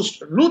in a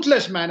most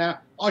ruthless manner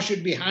or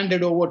should be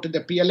handed over to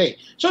the PLA.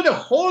 So the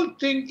whole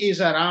thing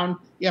is around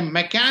a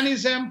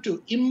mechanism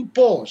to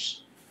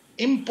impose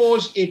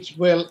its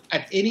will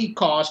at any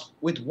cost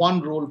with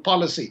one rule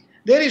policy.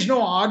 There is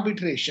no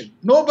arbitration.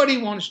 Nobody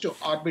wants to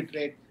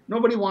arbitrate.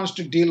 Nobody wants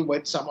to deal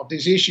with some of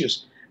these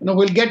issues.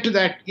 We'll get to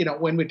that,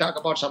 when we talk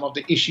about some of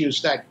the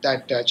issues that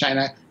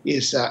China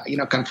is,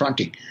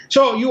 confronting.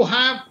 So you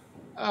have,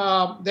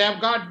 they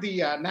have got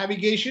the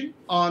navigation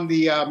on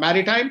the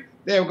maritime.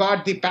 They've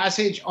got the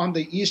passage on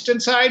the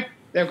eastern side.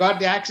 They've got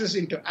the access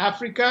into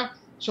Africa.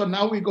 So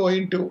now we go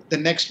into the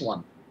next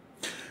one.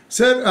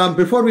 Sir,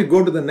 before we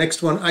go to the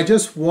next one, I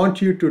just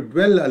want you to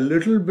dwell a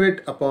little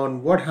bit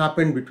upon what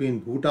happened between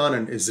Bhutan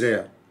and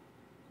Israel.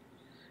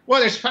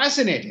 Well, it's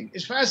fascinating.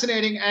 It's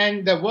fascinating,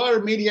 and the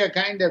world media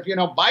kind of,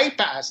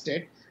 bypassed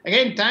it.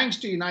 Again, thanks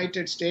to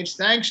United States,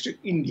 thanks to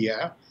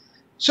India.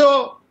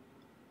 So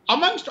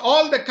amongst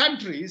all the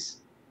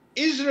countries,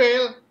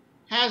 Israel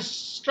has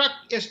struck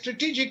a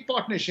strategic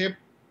partnership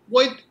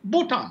with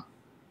Bhutan.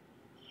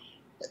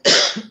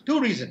 Two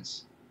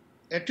reasons,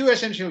 two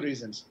essential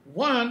reasons.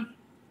 One,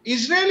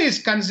 Israel is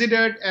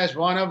considered as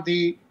one of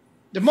the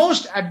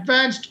most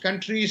advanced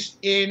countries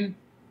in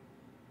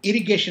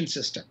irrigation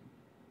system.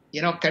 They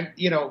can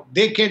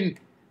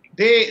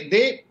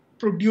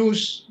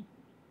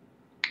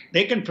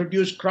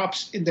produce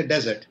crops in the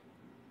desert.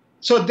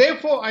 So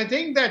therefore, I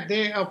think that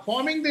they are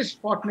forming this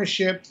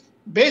partnership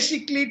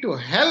basically to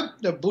help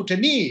the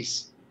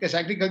Bhutanese, because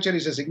agriculture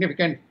is a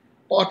significant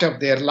part of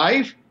their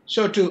life.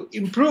 So to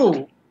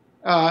improve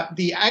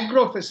the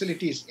agro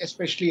facilities,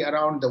 especially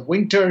around the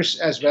winters,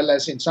 as well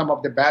as in some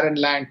of the barren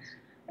land,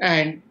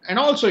 and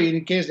also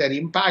in case they're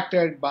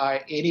impacted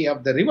by any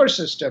of the river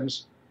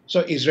systems.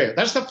 So Israel,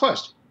 that's the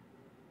first.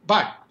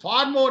 But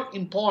far more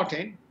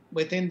important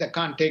within the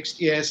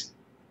context is,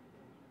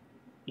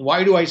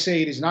 why do I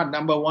say it is not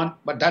number one?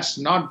 But that's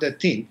not the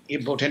thing.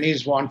 If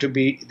Bhutanese want to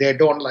be, they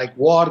don't like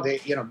war, they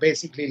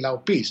basically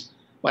love peace.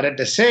 But at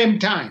the same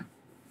time,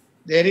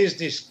 there is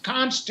this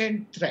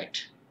constant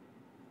threat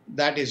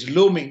that is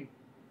looming,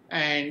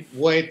 and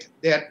with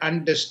their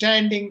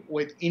understanding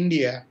with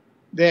India,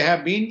 they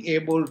have been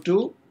able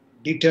to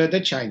deter the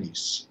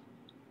Chinese.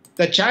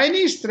 The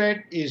Chinese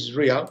threat is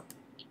real,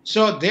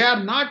 so they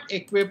are not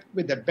equipped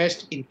with the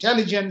best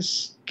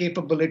intelligence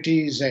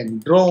capabilities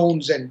and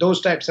drones and those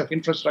types of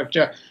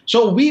infrastructure.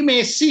 So we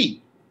may see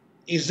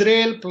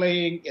Israel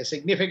playing a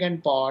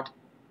significant part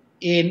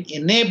in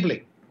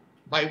enabling,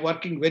 by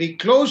working very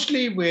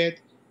closely with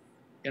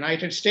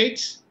United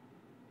States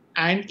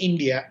and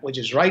India, which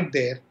is right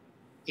there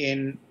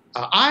in,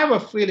 I have a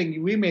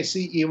feeling we may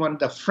see even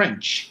the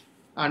French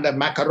under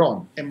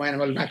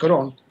Emmanuel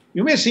Macron,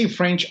 you may see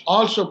French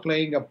also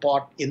playing a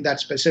part in that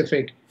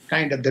specific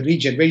kind of the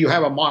region, where you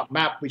have a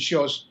map which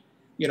shows,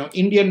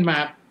 Indian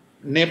map,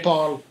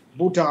 Nepal,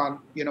 Bhutan,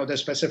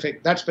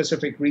 that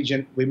specific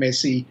region, we may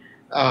see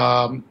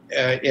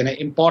in an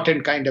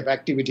important kind of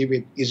activity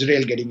with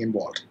Israel getting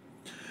involved.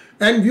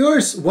 And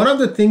viewers, one of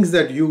the things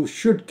that you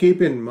should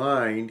keep in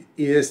mind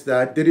is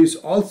that there is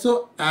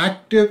also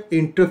active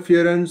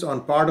interference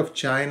on part of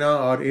China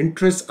or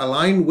interests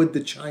aligned with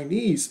the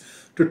Chinese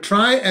to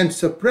try and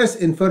suppress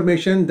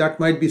information that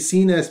might be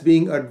seen as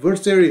being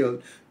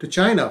adversarial to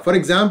China. For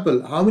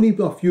example, how many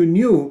of you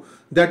knew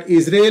that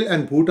Israel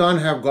and Bhutan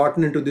have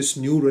gotten into this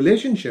new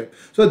relationship?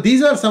 So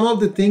these are some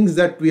of the things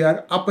that we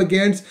are up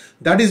against.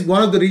 That is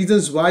one of the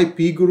reasons why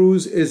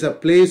PGurus is a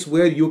place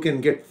where you can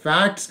get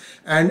facts.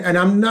 And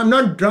I'm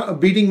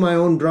not beating my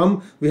own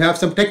drum. We have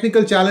some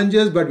technical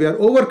challenges, but we are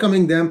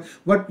overcoming them.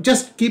 But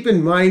just keep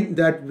in mind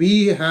that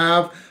we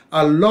have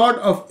a lot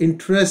of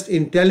interest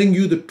in telling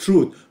you the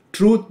truth.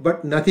 truth,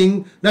 but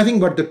nothing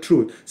but the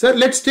truth. So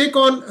let's take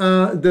on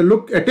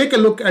take a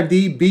look at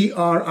the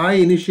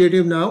BRI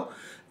initiative now,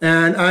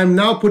 and I'm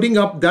now putting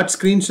up that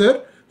screen,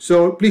 sir.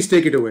 So please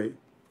take it away.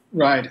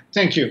 Right.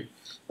 Thank you.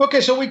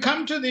 Okay, so we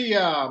come to the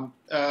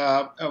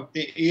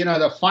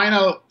the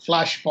final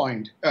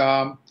flashpoint.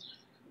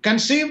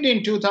 Conceived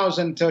in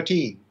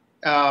 2013,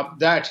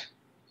 that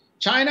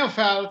China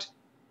felt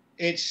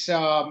its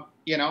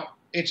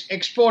its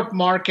export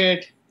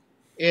market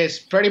is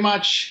pretty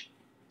much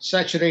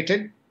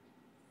saturated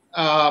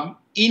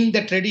in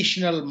the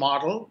traditional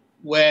model,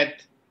 with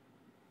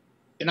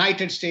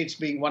United States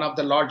being one of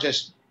the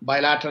largest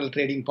bilateral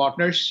trading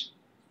partners.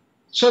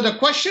 So the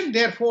question,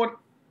 therefore,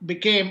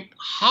 became,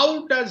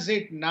 how does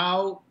it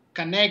now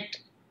connect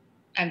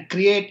and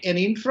create an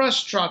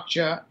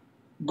infrastructure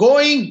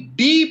going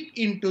deep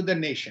into the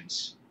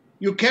nations?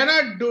 You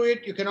cannot do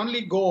it. You can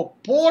only go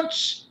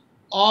ports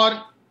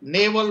or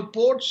naval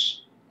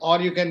ports,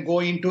 or you can go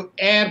into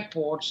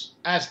airports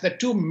as the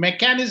two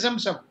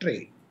mechanisms of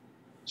trade.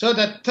 So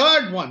the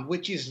third one,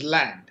 which is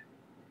land,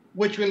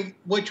 which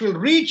will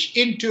reach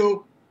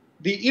into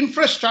the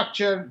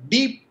infrastructure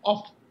deep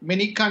of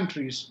many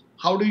countries.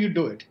 How do you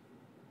do it?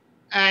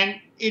 And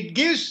it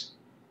gives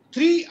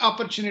three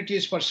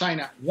opportunities for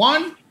China.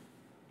 One,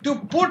 to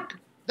put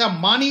the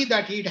money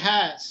that it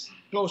has,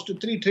 close to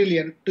 3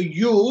 trillion, to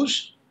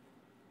use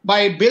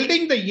by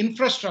building the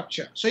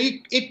infrastructure. So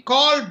it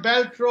called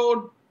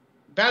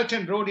Belt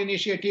and Road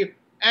Initiative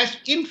as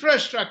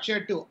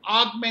infrastructure to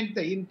augment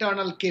the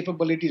internal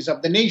capabilities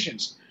of the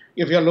nations.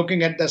 If you're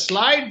looking at the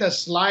slide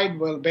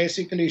will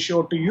basically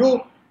show to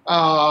you,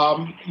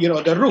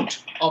 the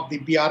route of the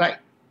BRI,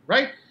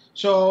 right?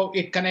 So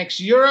it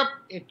connects Europe,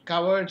 it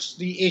covers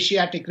the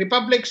Asiatic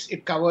republics,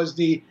 it covers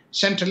the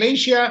Central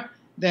Asia,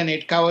 then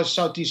it covers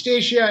Southeast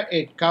Asia,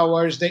 it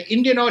covers the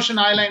Indian Ocean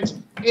islands.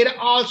 It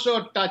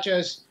also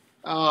touches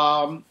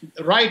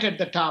right at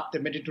the top the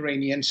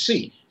Mediterranean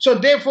Sea. So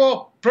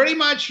therefore, pretty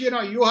much,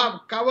 you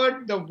have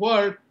covered the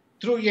world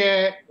through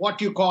what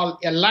you call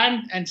a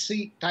land and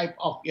sea type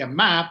of a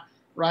map,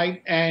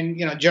 right?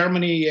 And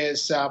Germany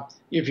is,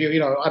 if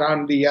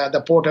around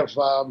the port of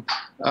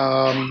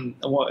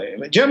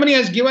Germany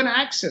has given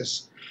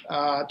access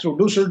through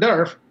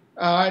Dusseldorf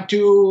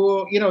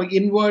to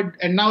inward,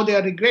 and now they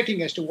are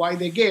regretting as to why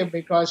they gave,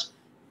 because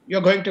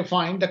you're going to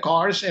find the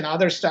cars and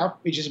other stuff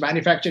which is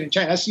manufactured in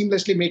China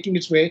seamlessly making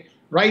its way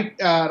right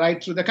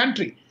through the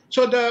country.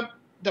 So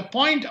the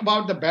point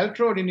about the Belt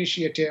Road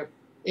Initiative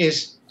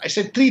is, I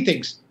said three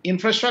things: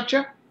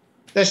 infrastructure.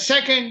 The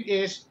second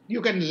is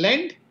you can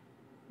lend,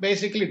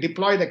 basically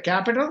deploy the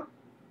capital.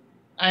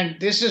 And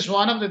this is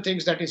one of the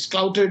things that is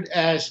clouted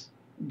as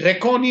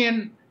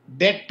draconian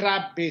debt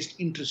trap based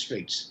interest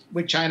rates,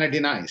 which China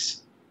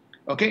denies.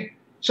 Okay.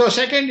 So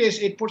second is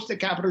it puts the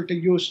capital to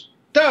use.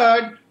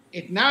 Third,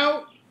 it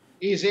now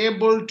is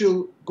able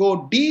to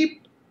go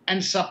deep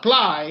and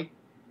supply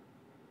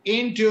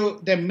into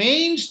the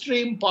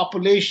mainstream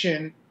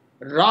population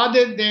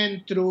rather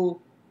than through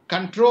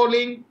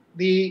controlling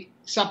the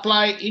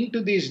supply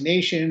into these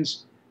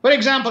nations. For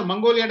example,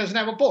 Mongolia doesn't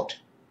have a port.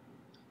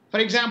 For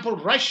example,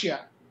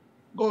 Russia,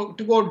 to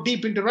go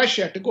deep into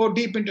Russia, to go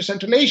deep into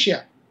Central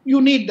Asia,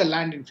 you need the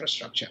land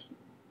infrastructure,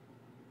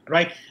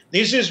 right?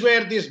 This is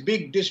where this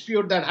big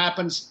dispute that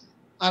happens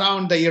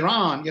around the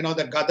Iran, the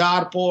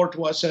Gadar port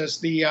versus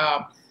the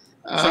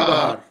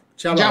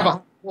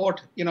Chabahar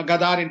port,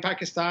 Gadar in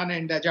Pakistan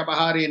and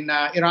Chabahar in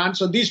Iran.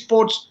 So these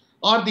ports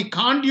are the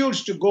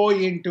conduits to go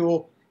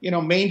into,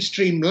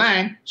 mainstream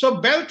land. So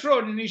Belt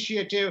Road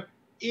Initiative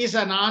is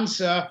an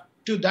answer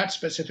to that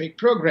specific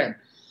program,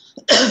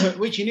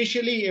 which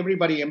initially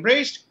everybody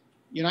embraced.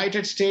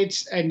 United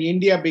States and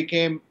India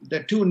became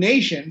the two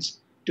nations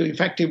to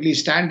effectively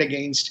stand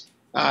against,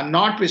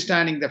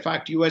 notwithstanding the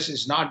fact US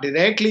is not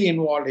directly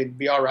involved in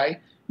BRI.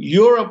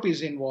 Europe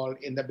is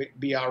involved in the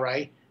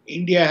BRI.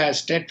 India has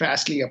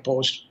steadfastly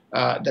opposed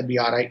the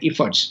BRI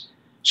efforts.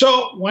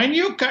 So when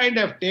you kind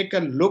of take a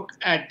look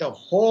at the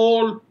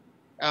whole,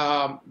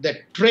 the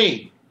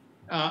trade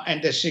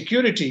and the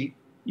security,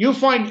 you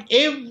find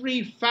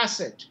every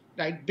facet,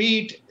 right? Be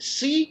it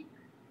sea,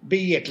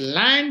 be it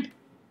land,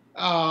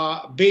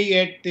 be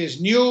it this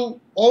new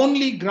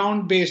only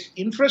ground-based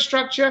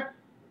infrastructure,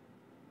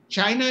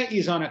 China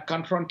is on a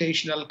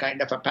confrontational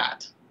kind of a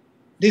path.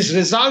 This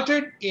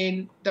resulted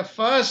in the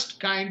first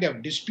kind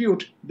of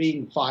dispute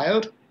being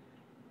filed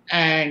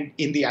and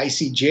in the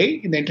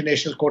ICJ, in the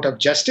International Court of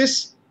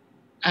Justice.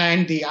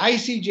 And the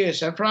ICJ,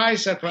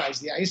 surprise, surprise,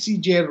 the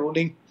ICJ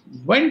ruling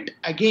went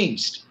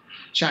against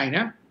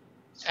China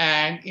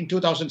and in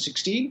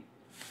 2016,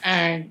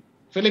 and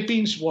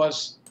Philippines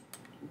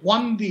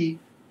won the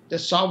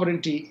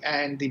sovereignty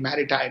and the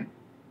maritime.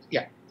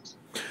 Yeah.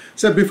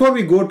 So before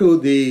we go to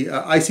the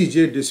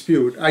ICJ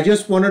dispute, I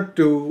just wanted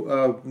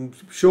to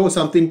show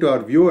something to our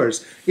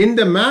viewers. In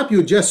the map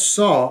you just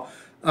saw,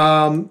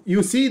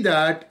 you see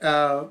that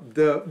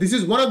this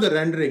is one of the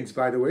renderings,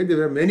 by the way. There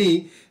were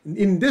many.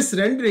 In this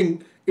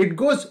rendering, it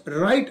goes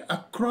right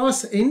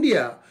across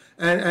India.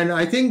 And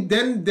I think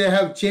then they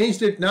have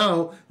changed it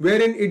now,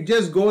 wherein it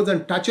just goes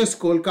and touches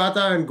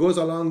Kolkata and goes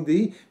along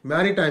the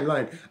maritime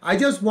line. I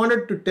just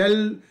wanted to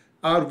tell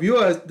our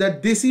viewers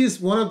that this is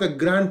one of the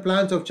grand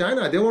plans of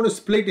China. They want to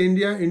split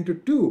India into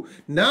two.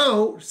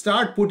 Now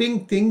start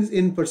putting things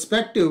in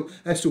perspective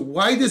as to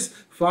why this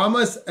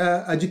farmers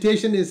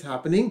agitation is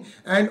happening.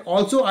 And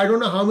also, I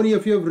don't know how many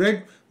of you have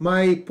read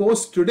my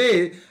post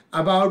today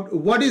about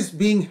what is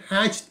being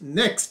hatched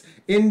next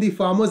in the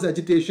farmers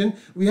agitation.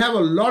 We have a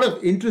lot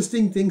of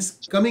interesting things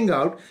coming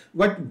out,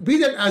 but be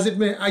that as it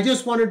may, I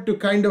just wanted to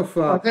kind of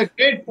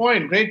great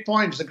point.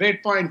 It's a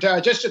great point.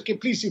 Just to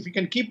keep, please, if you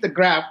can keep the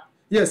graph.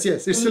 Yes,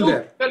 it's still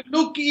there. The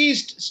Look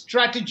East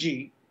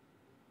strategy.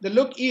 The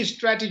Look East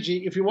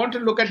strategy. If you want to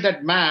look at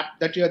that map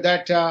that you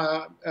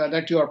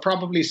are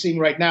probably seeing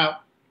right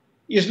now,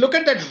 is look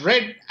at that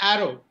red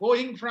arrow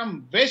going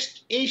from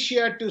West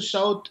Asia to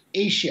South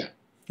Asia.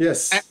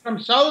 Yes. And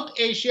from South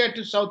Asia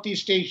to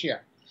Southeast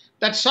Asia.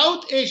 That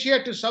South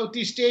Asia to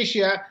Southeast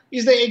Asia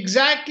is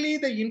exactly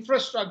the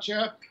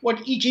infrastructure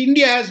what each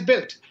India has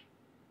built.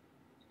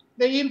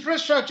 The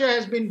infrastructure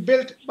has been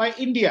built by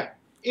India.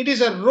 It is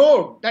a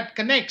road that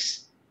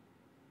connects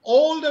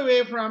all the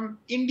way from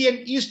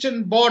Indian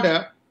eastern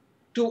border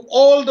to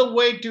all the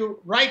way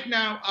to right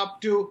now up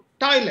to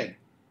Thailand.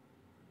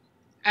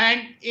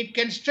 And it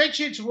can stretch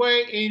its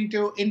way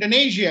into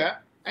Indonesia,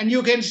 and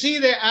you can see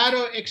the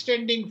arrow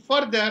extending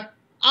further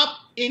up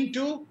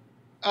into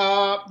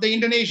the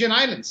Indonesian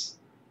islands.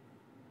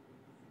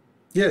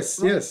 Yes,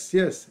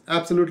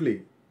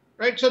 absolutely.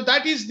 Right, so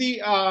that is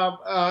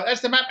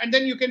that's the map, and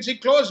then you can see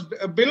close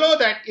below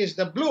that is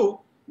the blue,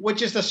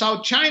 which is the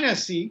South China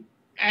Sea,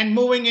 and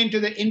moving into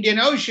the Indian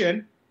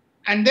Ocean,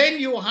 and then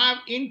you have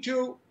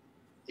into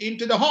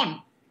the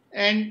Horn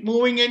and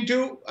moving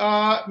into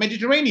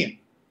Mediterranean.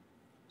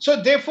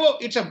 So therefore,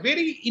 it's a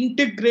very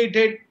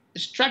integrated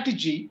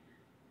strategy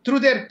through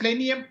their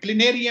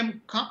plenarium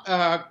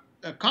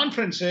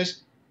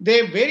conferences.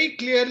 They very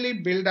clearly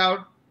build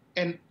out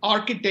an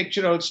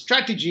architectural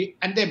strategy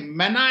and they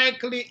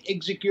maniacally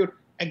execute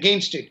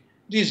against it.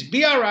 This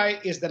BRI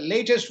is the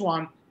latest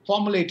one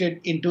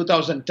formulated in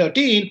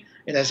 2013.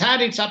 It has had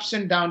its ups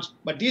and downs,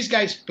 but these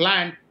guys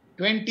plan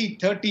 20,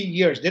 30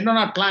 years. They do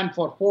not plan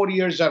for 4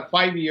 years or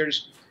 5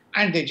 years,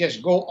 and they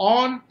just go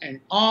on and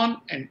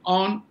on and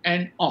on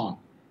and on,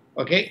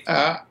 okay,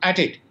 at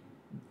it.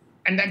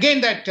 And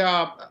again, that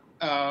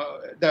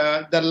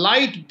the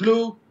light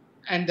blue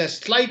and the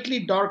slightly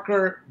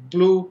darker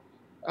blue,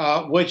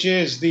 which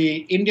is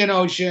the Indian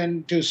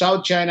Ocean to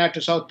South China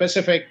to South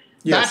Pacific,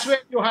 that's where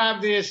you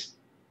have this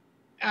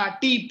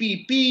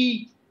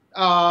TPP,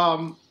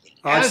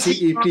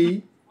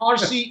 RCEP,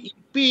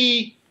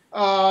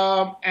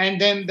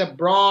 and then the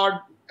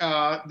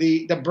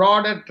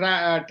broader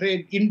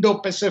trade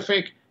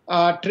Indo-Pacific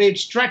trade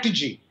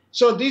strategy.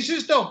 So this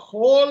is the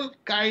whole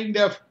kind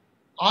of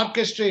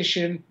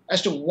orchestration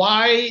as to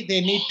why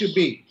they need to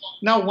be.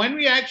 Now, when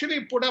we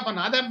actually put up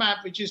another map,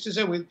 which is to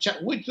say with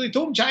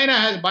whom China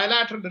has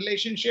bilateral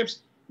relationships,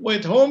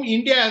 with whom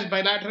India has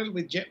bilateral,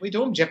 with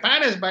whom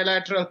Japan has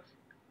bilateral,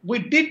 we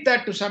did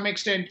that to some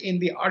extent in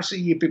the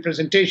RCEP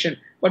presentation,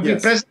 but we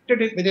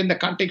presented it within the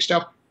context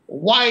of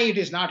why it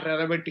is not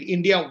relevant to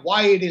India,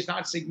 why it is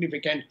not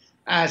significant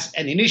as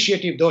an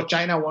initiative, though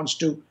China wants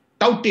to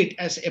tout it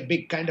as a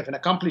big kind of an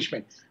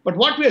accomplishment. But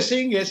what we are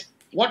saying is,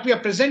 what we are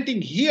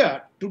presenting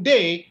here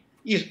today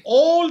is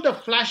all the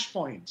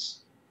flashpoints,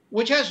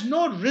 which has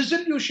no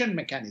resolution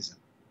mechanism.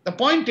 The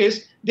point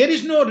is, there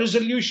is no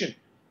resolution.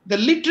 The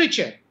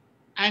literature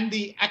and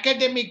the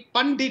academic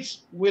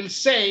pundits will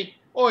say,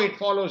 oh, it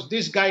follows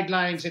these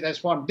guidelines, it has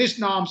followed this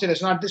norms, it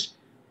has not this.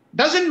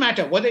 Doesn't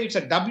matter whether it's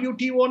a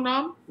WTO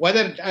norm,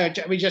 whether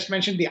we just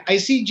mentioned the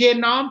ICJ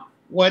norm,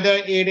 whether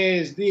it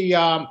is the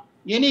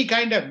any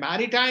kind of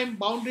maritime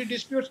boundary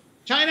disputes.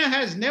 China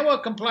has never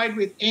complied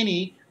with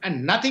any,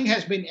 and nothing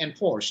has been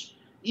enforced.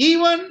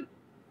 Even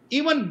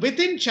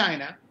within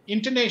China,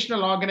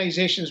 international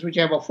organizations which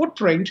have a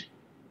footprint,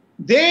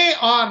 they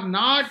are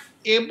not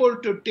able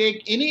to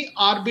take any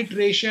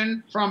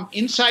arbitration from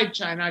inside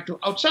China to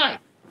outside.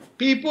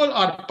 People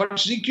are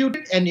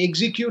persecuted and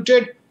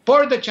executed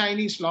per the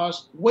Chinese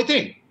laws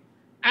within.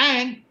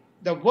 And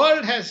the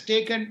world has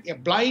taken a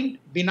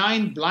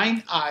benign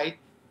blind eye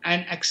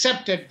and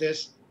accepted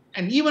this,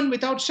 and even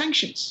without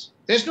sanctions.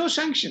 There's no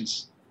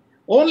sanctions.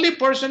 Only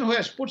person who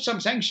has put some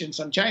sanctions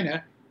on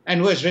China and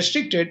who has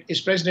restricted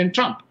is President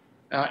Trump.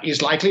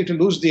 Is likely to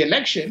lose the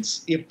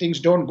elections if things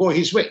don't go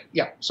his way.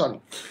 Yeah,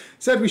 sorry.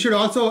 Sir, we should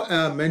also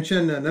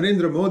mention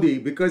Narendra Modi,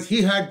 because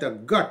he had the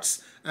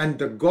guts and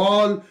the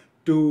gall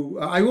to,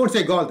 I won't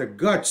say gall, the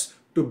guts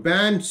to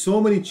ban so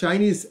many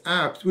Chinese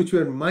apps which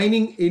were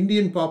mining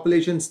Indian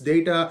population's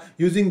data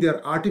using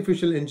their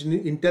artificial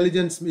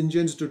intelligence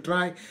engines to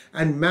try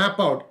and map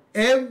out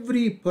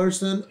every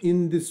person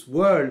in this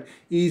world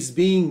is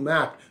being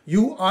mapped.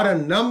 You are a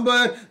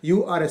number,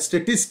 you are a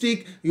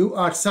statistic, you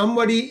are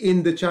somebody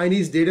in the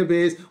Chinese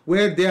database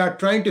where they are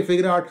trying to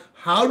figure out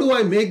how do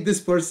I make this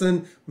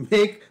person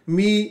make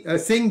me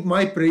sing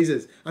my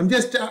praises? I'm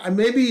just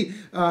maybe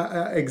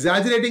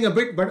exaggerating a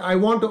bit, but I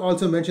want to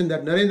also mention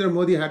that Narendra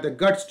Modi had the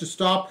guts to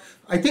stop,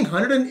 I think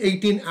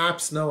 118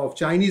 apps now of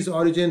Chinese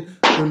origin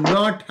do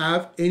not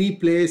have any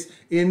place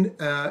in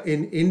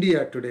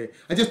India today.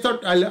 I just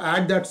thought I'll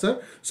add that,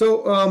 sir.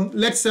 So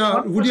let's,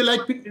 would you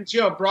like to? Since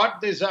you have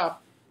brought this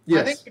up,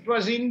 Yes. I think it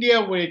was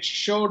India which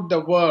showed the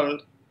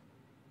world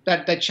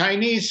that the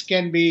Chinese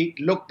can be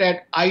looked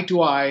at eye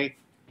to eye,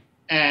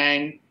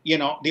 and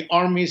the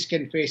armies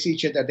can face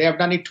each other. They have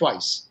done it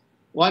twice.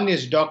 One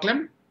is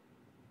Doklam.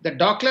 The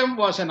Doklam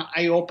was an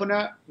eye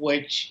opener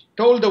which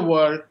told the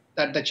world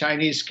that the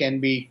Chinese can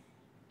be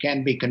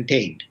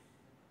contained.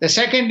 The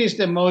second is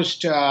the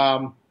most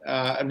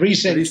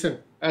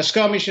recent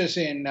skirmishes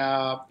in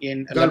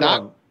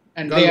Ladakh,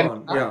 and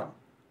Galwan.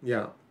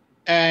 Yeah.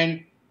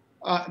 And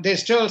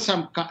there's still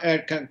some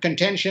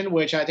contention,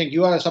 which I think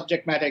you are a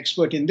subject matter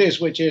expert in this,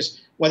 which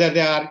is whether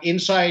they are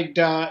inside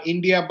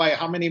India by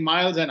how many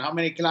miles and how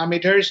many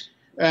kilometers,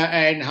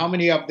 and how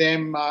many of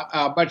them.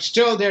 But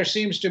still, there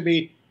seems to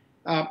be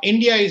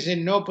India is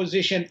in no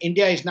position.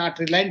 India is not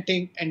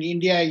relenting, and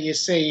India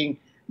is saying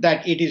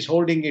that it is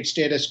holding its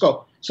status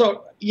quo.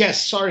 So,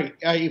 yes, sorry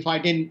if I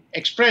didn't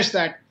express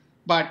that,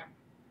 but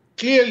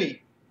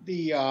clearly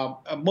the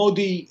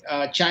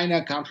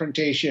Modi-China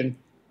confrontation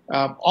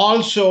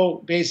also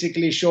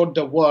basically showed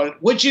the world,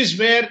 which is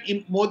where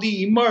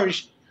Modi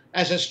emerged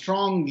as a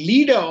strong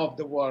leader of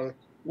the world,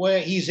 where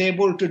he's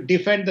able to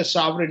defend the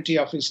sovereignty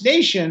of his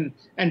nation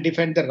and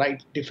defend the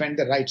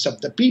rights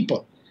of the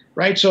people,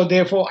 right? So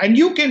therefore, and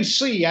you can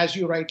see, as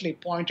you rightly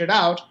pointed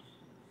out,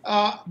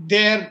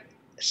 their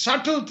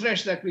subtle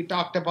threats that we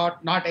talked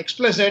about, not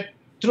explicit,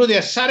 through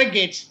their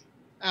surrogates,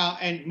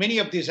 and many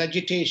of these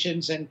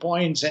agitations and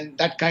points and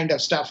that kind of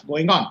stuff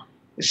going on.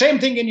 The same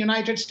thing in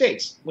United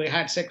States. We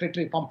had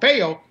Secretary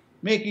Pompeo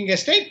making a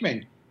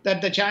statement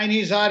that the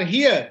Chinese are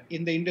here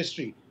in the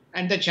industry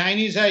and the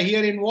Chinese are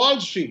here in Wall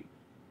Street.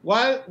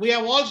 Well, we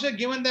have also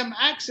given them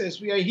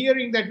access. We are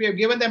hearing that we have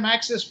given them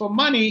access for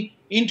money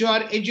into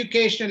our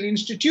educational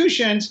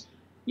institutions.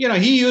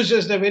 He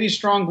uses the very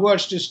strong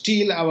words to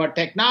steal our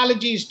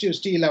technologies, to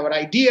steal our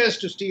ideas,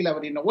 to steal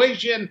our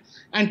innovation,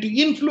 and to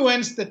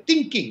influence the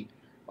thinking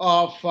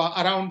of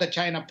around the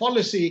China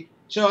policy.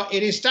 So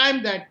it is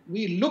time that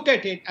we look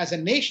at it as a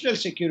national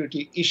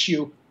security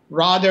issue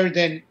rather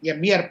than a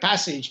mere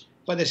passage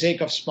for the sake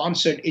of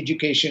sponsored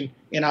education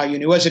in our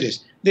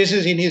universities. This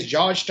is in his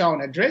Georgetown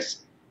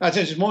address.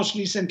 This is most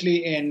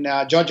recently in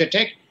Georgia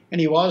Tech,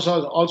 and he was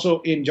also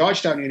in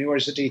Georgetown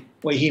University,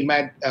 where he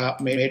made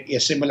a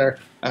similar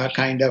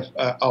kind of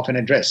an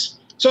address.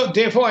 So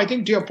therefore, I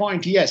think to your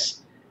point,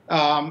 yes,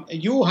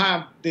 you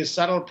have these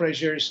subtle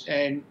pressures,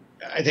 and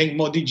I think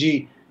Modi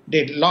ji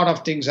did a lot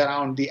of things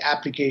around the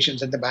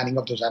applications and the banning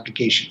of those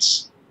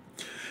applications.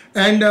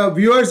 And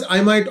viewers,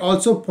 I might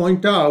also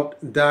point out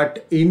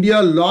that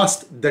India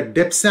lost the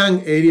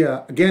Depsang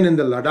area, again in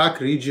the Ladakh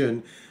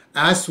region,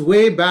 as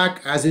way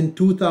back as in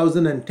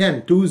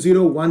 2010,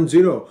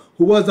 2010.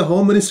 Who was the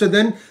Home Minister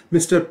then?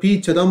 Mr. P.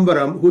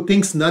 Chidambaram, who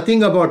thinks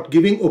nothing about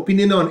giving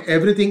opinion on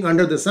everything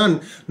under the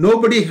sun.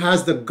 Nobody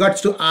has the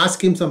guts to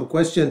ask him some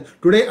questions.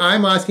 Today,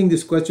 I'm asking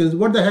these questions.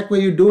 What the heck were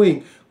you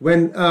doing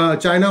when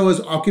China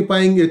was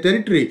occupying your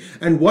territory?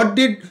 And what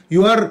did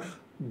your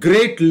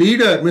great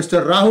leader,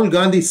 Mr. Rahul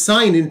Gandhi,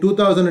 sign in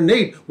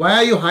 2008? Why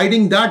are you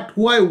hiding that?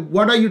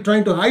 What are you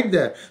trying to hide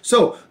there?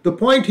 So the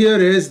point here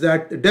is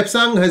that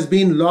Depsang has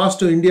been lost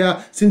to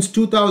India since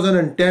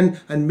 2010,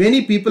 and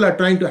many people are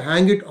trying to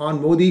hang it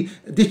on Modi,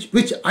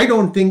 which I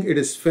don't think it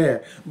is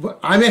fair.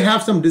 I may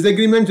have some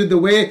disagreements with the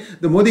way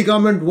the Modi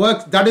government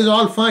works. That is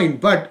all fine,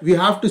 but we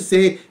have to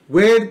say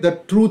where the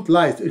truth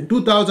lies. In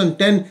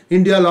 2010,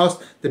 India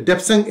lost the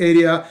Depsang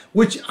area,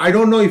 which I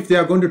don't know if they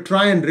are going to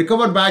try and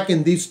recover back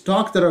in these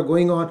talks that are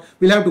going on.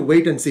 We'll have to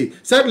wait and see.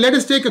 Sir, let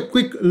us take a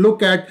quick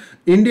look at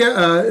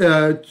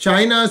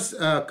China's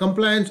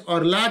compliance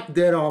or lack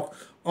thereof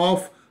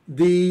of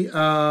the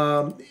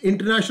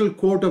International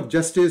Court of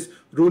Justice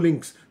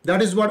rulings.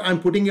 That is what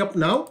I'm putting up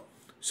now.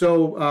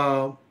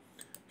 So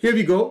here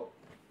we go.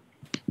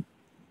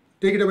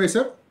 Take it away,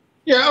 sir.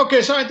 Yeah,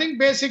 okay. So I think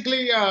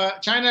basically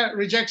China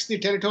rejects the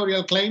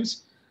territorial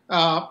claims.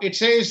 It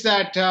says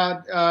that,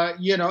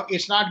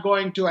 it's not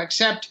going to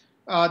accept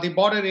the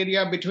border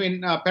area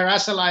between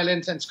Paracel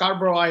Islands and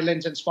Scarborough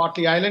Islands and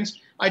Spratly Islands.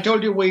 I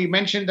told you, we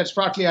mentioned that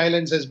Spratly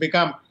Islands has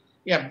become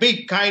a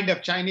big kind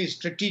of Chinese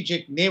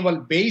strategic naval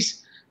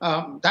base.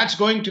 That's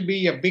going to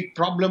be a big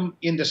problem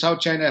in the South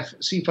China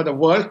Sea for the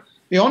world.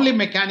 The only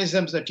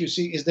mechanisms that you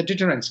see is the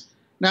deterrence.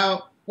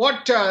 Now,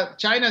 what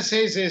China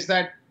says is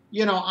that,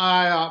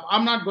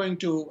 I'm not going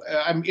to,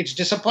 it's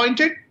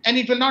disappointed and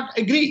it will not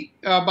agree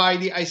by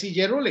the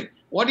ICJ ruling.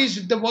 What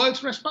is the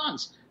world's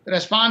response? The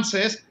response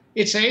is,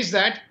 it says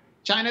that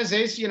China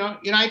says,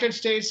 United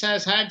States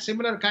has had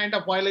similar kind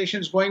of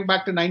violations going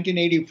back to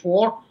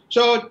 1984.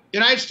 So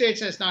United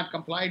States has not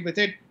complied with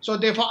it. So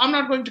therefore, I'm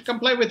not going to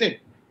comply with it.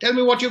 Tell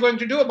me what you're going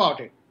to do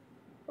about it.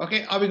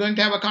 Okay, are we going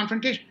to have a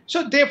confrontation?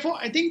 So therefore,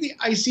 I think the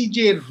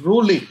ICJ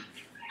ruling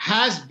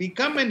has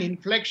become an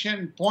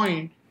inflection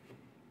point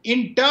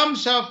in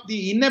terms of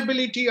the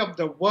inability of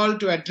the world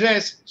to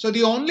address. So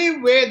the only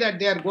way that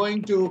they are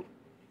going to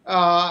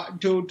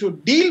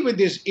deal with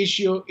this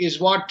issue is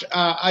what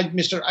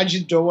Mr.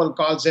 Ajit Doval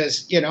calls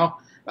as,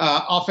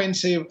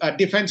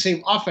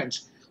 defensive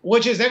offense,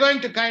 which is they're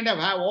going to kind of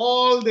have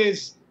all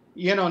these,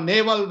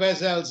 naval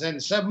vessels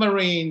and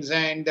submarines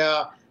and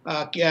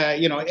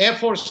Air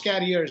Force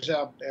carriers.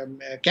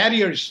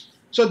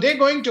 So they're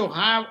going to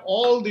have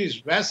all these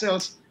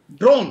vessels,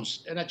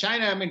 drones. And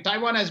China,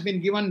 Taiwan has been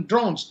given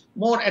drones,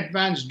 more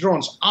advanced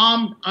drones,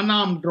 armed,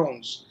 unarmed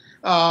drones,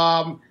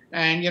 and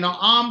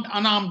armed,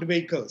 unarmed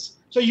vehicles.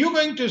 So you're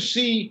going to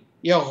see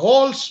a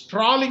whole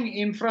sprawling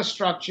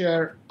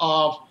infrastructure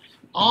of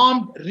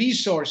armed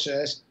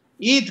resources,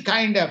 each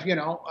kind of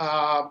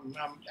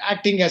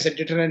acting as a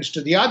deterrent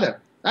to the other.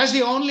 That's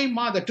the only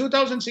model. The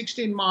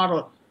 2016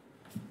 model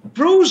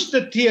proves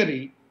the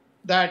theory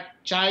that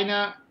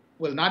China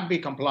will not be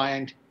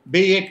compliant,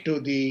 be it to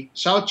the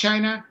South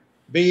China,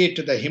 be it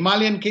to the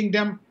Himalayan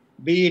kingdom,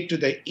 be it to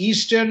the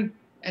Eastern,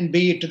 and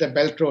be it to the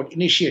Belt Road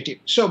Initiative.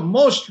 So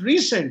most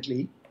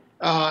recently,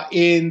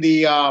 in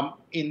the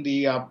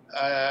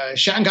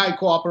Shanghai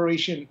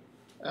Cooperation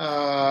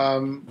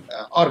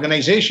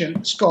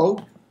Organization,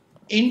 SCO,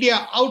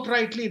 India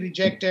outrightly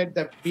rejected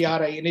the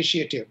BRI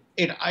initiative.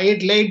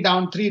 It laid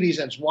down three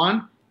reasons.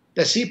 One,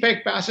 the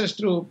CPEC passes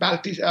through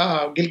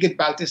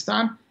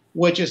Gilgit-Baltistan,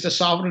 which is the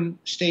sovereign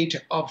state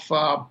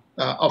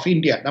of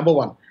India, number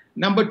one.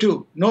 Number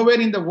two,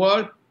 nowhere in the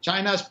world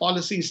China's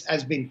policies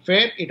has been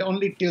fair. It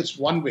only tilts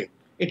one way.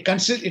 It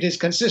is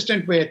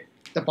consistent with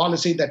the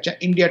policy that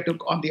India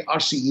took on the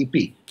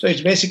RCEP. So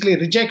it basically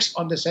rejects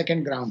on the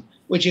second ground,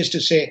 which is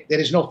to say there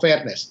is no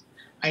fairness.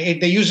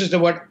 They uses the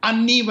word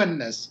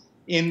unevenness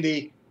in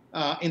the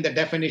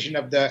definition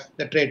of the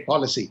trade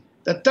policy.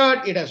 The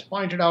third, it has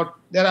pointed out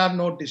there are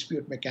no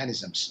dispute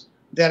mechanisms.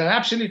 There are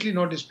absolutely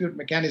no dispute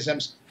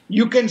mechanisms.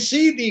 You can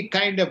see the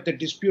kind of the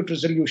dispute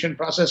resolution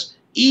process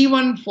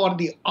even for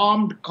the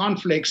armed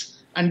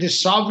conflicts and the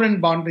sovereign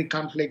boundary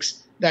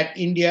conflicts that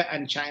India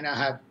and China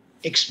have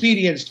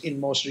experienced in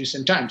most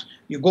recent times.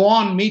 You go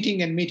on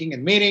meeting and meeting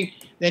and meeting,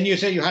 then you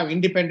say you have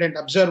independent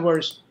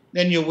observers,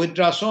 then you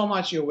withdraw so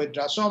much, you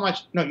withdraw so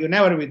much. No, you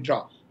never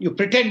withdraw. You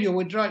pretend you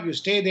withdraw, you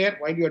stay there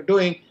while you're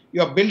building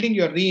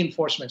your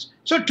reinforcements.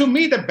 So to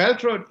me, the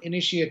Belt Road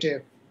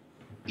Initiative,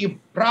 it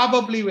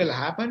probably will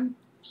happen,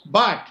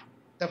 but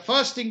the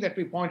first thing that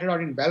we pointed out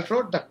in Belt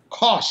Road, the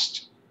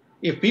cost.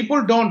 If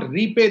people don't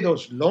repay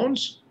those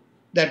loans,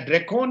 the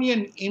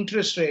draconian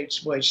interest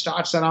rates, which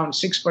starts around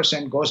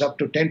 6%, goes up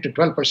to 10 to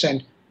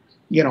 12%,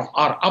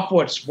 are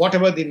upwards,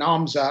 whatever the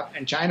norms are,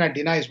 and China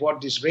denies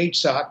what these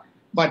rates are.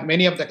 But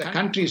many of the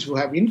countries who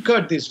have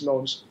incurred these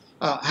loans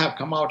have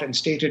come out and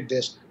stated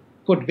this,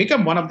 could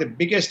become one of the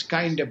biggest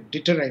kind of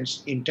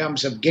deterrents in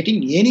terms of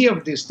getting any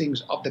of these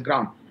things off the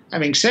ground.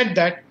 Having said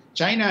that,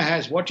 China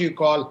has what you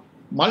call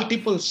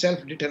multiple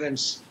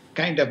self-deterrence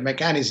kind of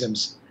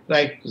mechanisms,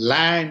 like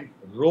land,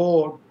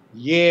 road,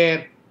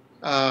 air,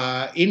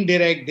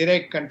 indirect,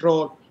 direct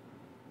control.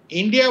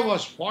 India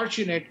was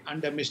fortunate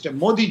under Mr.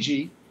 Modi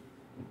ji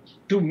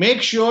to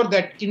make sure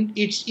that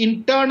its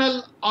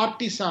internal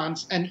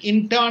artisans and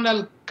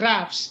internal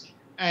crafts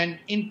and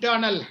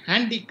internal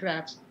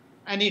handicrafts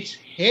and its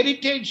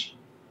heritage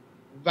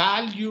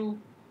value,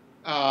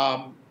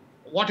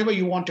 whatever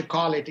you want to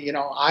call it,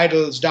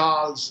 idols,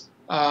 dolls,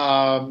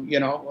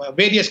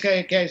 various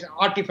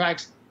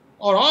artifacts,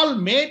 are all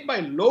made by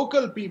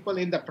local people.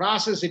 In the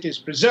process, it is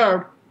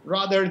preserved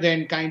rather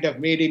than kind of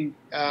made in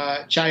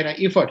China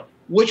effort,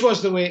 which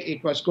was the way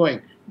it was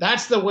going.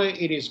 That's the way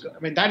it is.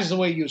 That is the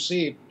way you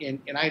see it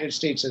in United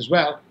States as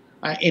well,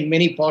 in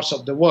many parts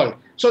of the world.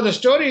 So the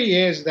story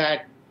is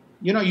that,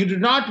 you do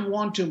not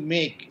want to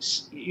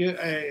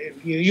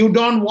you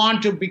don't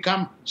want to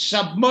become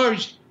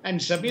submerged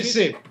and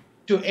submissive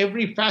to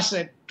every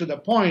facet, to the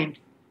point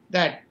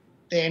that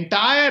the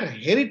entire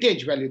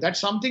heritage value, that's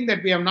something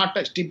that we have not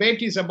touched.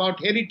 Tibet is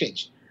about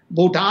heritage.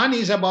 Bhutan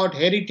is about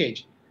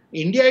heritage.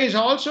 India is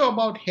also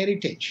about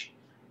heritage,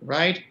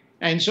 right?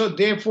 And so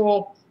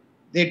therefore,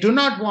 they do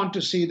not want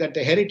to see that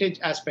the heritage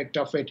aspect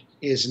of it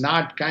is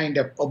not kind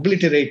of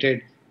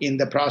obliterated in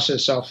the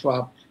process of,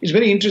 it's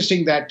very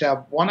interesting that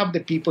one of the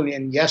people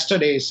in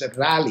yesterday's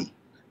rally,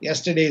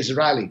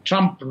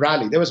 Trump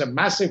rally, there was a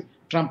massive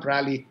Trump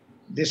rally.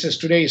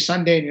 Today is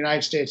Sunday in the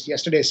United States,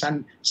 yesterday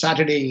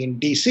Saturday in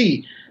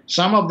DC.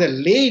 Some of the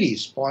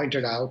ladies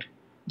pointed out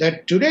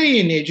that today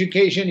in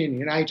education in the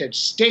United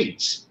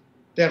States,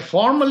 they're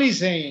formally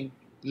saying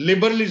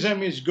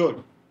liberalism is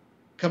good,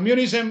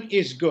 communism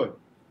is good,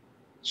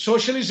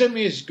 socialism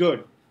is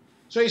good.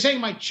 So he's saying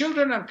my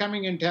children are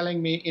coming and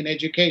telling me in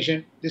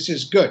education, this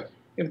is good.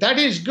 If that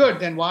is good,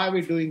 then why are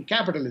we doing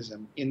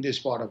capitalism in this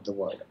part of the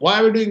world?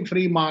 Why are we doing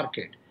free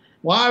market?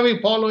 Why are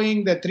we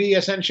following the three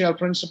essential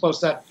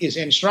principles that is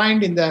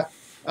enshrined in the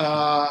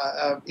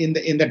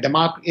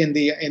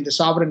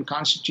sovereign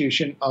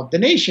constitution of the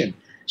nation?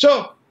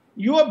 So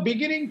you are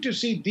beginning to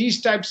see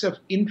these types of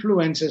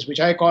influences, which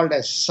I called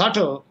as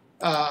subtle,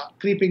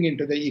 creeping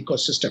into the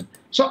ecosystem.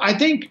 So I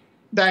think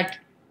that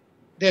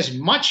there's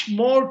much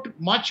more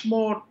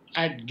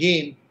at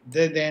game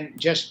than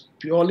just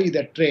purely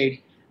the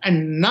trade.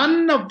 And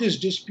none of these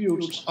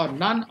disputes or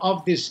none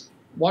of this,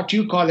 what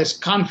you call as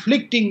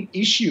conflicting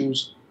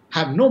issues,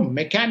 have no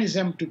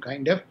mechanism to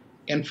kind of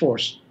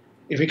enforce.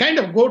 If we kind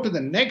of go to the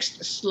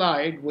next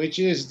slide, which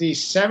is the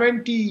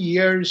 70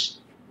 years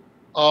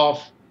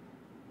of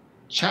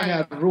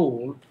China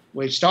rule,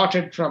 which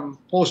started from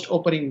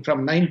post-opening from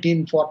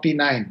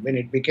 1949, when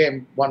it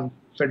became one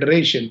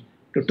federation,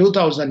 to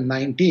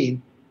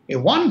 2019, if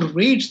one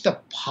reads the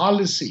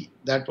policy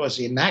that was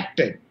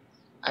enacted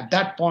at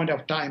that point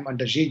of time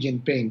under Xi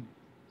Jinping,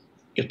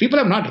 if people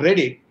have not read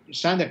it,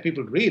 it's time that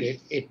people read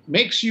it. It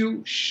makes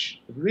you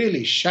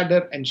really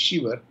shudder and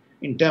shiver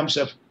in terms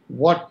of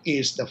what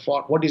is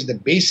the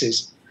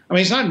basis. I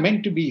mean, it's not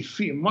meant to be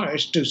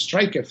to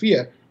strike a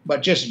fear,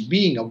 but just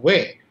being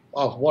aware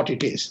of what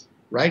it is,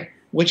 right?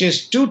 Which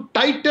is to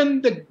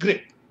tighten the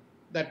grip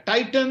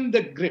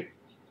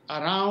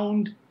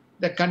around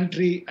the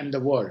country and the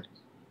world,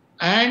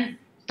 and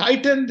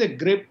tighten the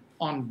grip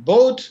on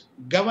both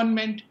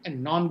government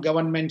and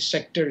non-government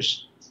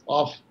sectors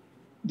of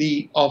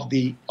the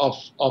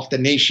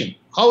nation.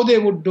 How they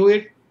would do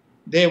it?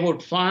 They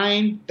would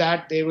find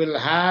that they will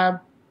have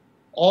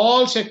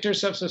all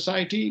sectors of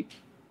society,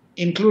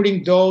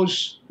 including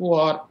those who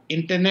are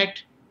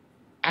internet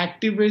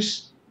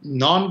activists,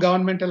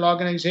 non-governmental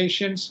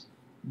organizations,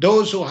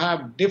 those who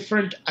have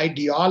different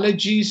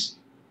ideologies,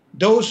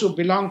 those who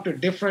belong to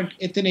different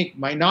ethnic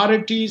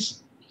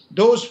minorities,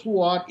 those who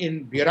are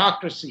in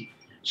bureaucracy.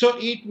 So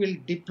it will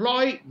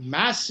deploy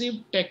massive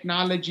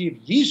technology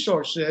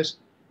resources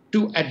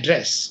to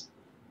address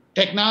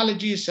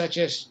technologies such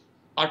as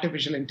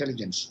artificial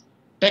intelligence,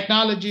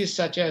 technologies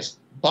such as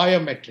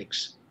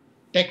biometrics,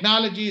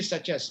 technologies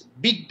such as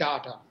big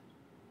data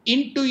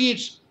into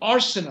its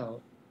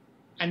arsenal.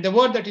 And the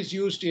word that is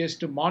used is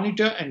to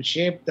monitor and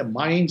shape the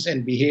minds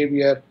and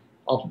behavior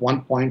of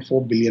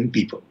 1.4 billion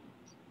people.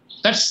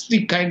 That's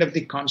the kind of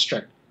the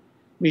construct.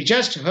 We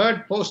just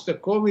heard post the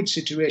COVID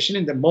situation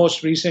in the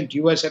most recent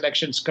US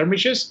election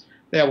skirmishes,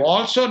 they have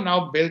also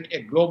now built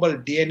a global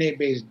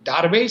DNA-based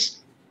database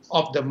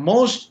of the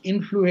most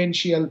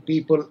influential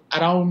people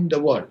around the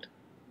world,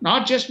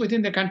 not just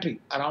within the country,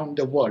 around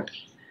the world.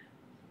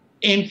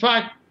 In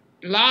fact,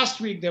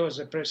 last week there was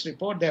a press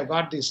report, they've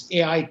got this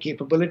AI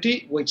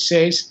capability which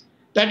says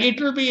that it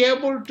will be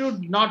able to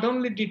not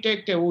only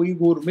detect a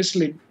Uyghur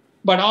Muslim,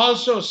 but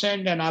also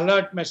send an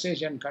alert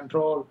message and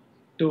control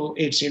to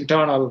its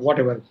internal,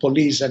 whatever,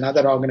 police and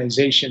other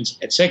organizations,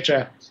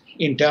 etc.,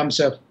 in terms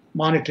of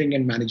monitoring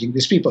and managing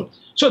these people.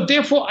 So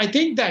therefore, I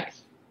think that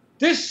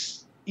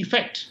this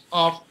effect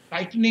of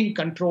tightening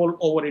control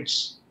over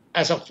its,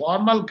 as a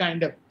formal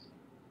kind of,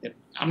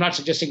 I'm not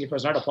suggesting it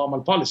was not a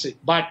formal policy,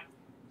 but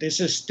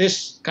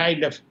this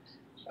kind of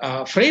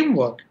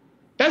framework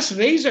does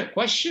raise a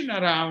question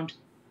around,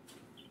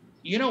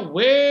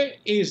 where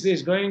is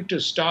this going to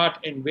start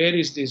and where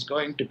is this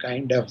going to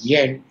kind of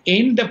end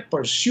in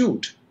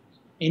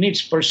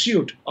its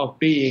pursuit of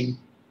being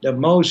the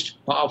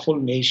most powerful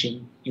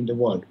nation in the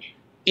world.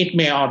 It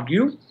may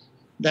argue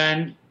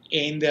that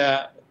in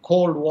the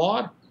Cold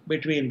War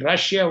between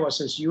Russia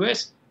versus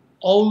US,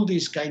 all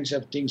these kinds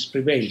of things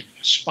prevailed.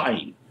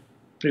 Spying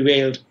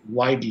prevailed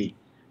widely.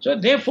 So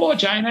therefore,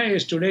 China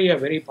is today a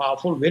very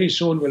powerful, very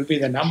soon will be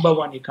the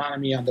 #1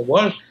 economy on the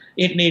world.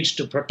 It needs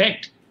to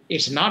protect.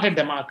 It's not a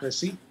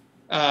democracy.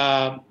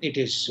 It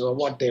is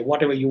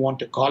whatever you want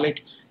to call it.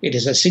 It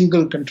is a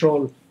single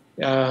control,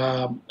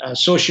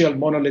 social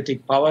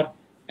monolithic power,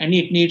 and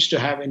it needs to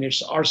have in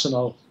its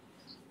arsenal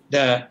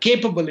the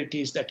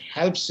capabilities that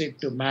helps it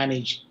to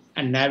manage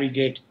and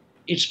navigate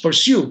its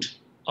pursuit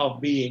of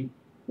being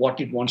what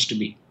it wants to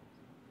be.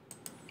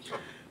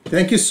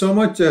 Thank you so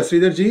much,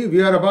 Sridhar ji.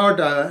 We are about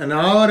an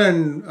hour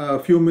and a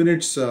few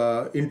minutes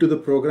into the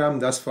program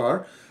thus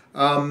far.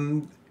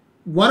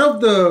 One of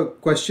the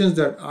questions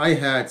that I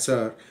had,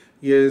 sir,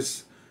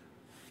 is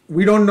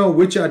we don't know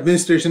which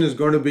administration is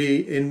going to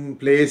be in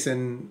place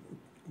in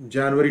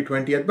January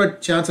 20th,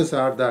 but chances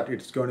are that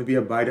it's going to be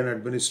a Biden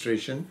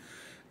administration.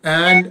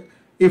 And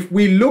if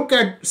we look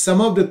at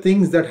some of the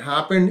things that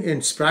happened in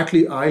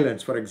Spratly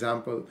Islands, for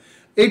example,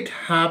 it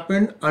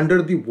happened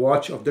under the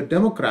watch of the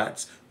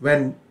Democrats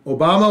when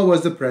Obama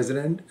was the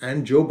president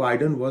and Joe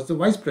Biden was the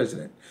vice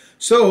president.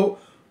 So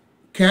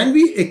can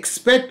we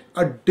expect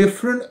a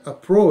different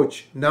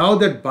approach now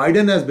that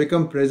Biden has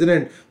become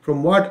president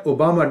from what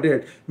Obama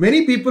did?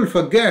 Many people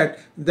forget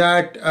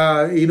that,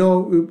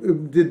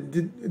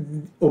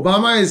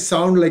 Obama is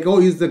sound like, oh,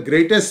 he's the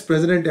greatest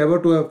president ever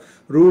to have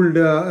ruled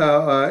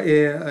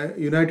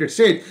United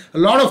States. A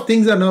lot of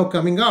things are now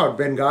coming out.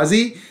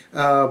 Benghazi,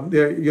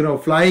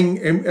 flying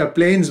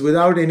planes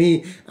without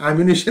any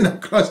ammunition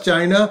across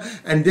China,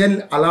 and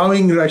then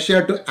allowing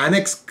Russia to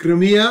annex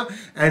Crimea,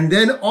 and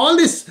then all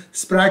this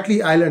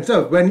Spratly Islands.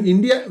 So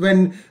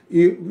when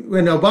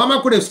when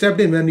Obama could have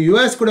stepped in, when the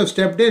US could have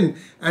stepped in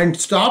and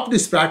stopped the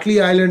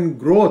Spratly Island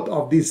growth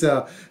of these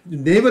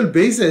naval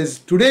bases,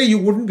 today you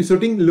wouldn't be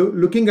sitting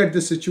looking at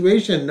the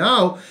situation.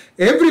 Now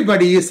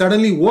everybody is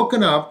suddenly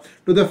woken up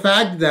to the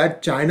fact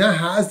that China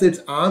has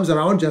its arms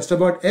around just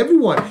about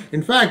everyone.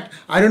 In fact,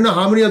 I don't know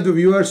how many of the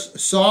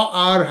viewers saw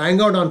our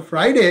hangout on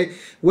Friday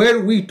where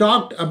we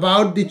talked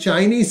about the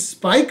Chinese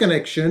spy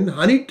connection,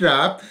 honey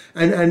trap,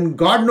 and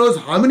God knows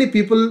how many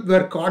people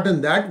were caught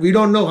in that. We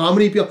don't know how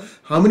many people,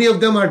 how many of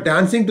them are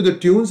dancing to the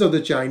tunes of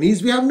the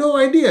Chinese. We have no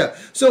idea.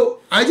 So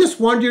I just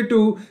want you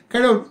to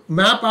kind of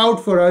map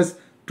out for us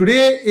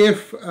today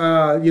if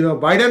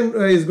Biden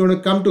is going to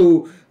come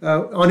to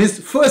on his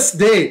first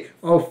day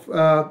of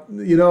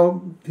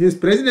his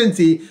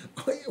presidency.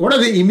 What are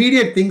the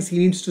immediate things he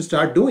needs to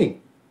start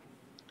doing?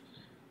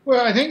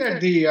 Well, I think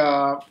that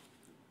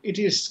it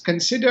is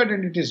considered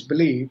and it is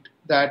believed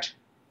that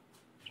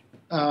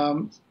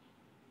Biden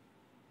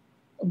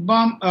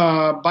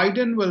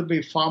will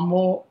be far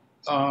more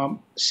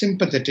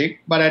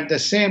sympathetic, but at the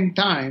same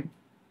time,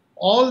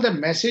 all the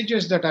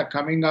messages that are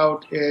coming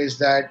out is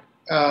that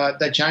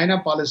the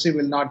China policy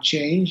will not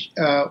change.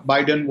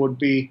 Biden would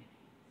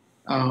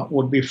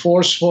be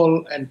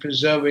forceful and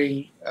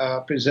preserving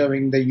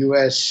the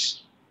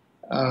U.S.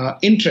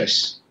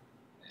 Interests,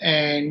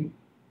 and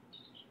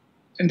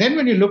then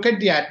when you look at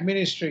the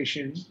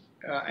administration,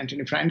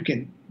 Anthony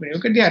Franken, when you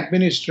look at the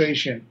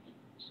administration,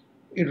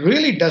 it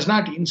really does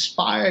not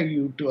inspire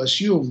you to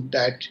assume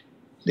that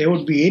there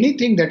would be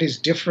anything that is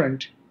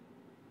different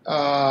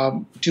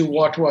to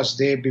what was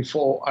there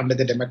before under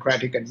the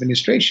Democratic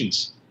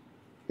administrations.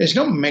 There's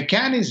no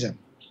mechanism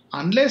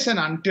unless and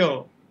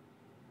until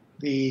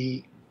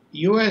the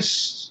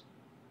U.S.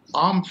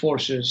 armed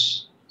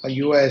forces or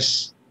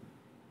U.S.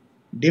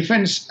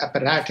 defense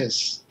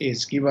apparatus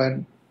is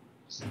given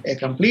a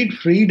complete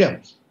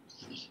freedom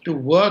to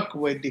work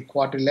with the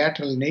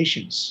quadrilateral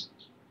nations.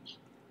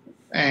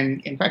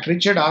 And in fact,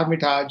 Richard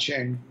Armitage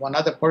and one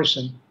other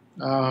person,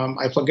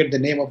 I forget the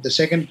name of the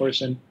second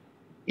person,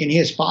 in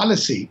his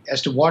policy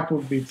as to what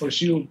would be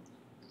pursued,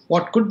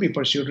 what could be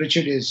pursued.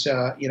 Richard is,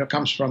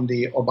 comes from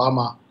the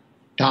Obama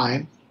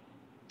time.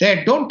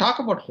 They don't talk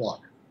about war.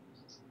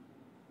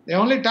 They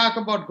only talk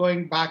about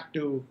going back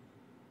to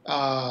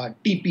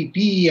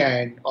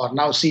TPP or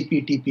now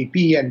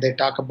CPTPP, and they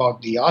talk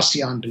about the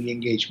ASEAN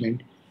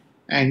re-engagement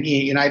and the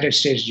United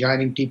States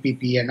joining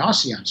TPP and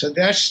ASEAN. So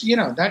that's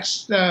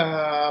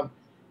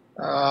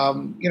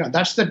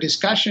the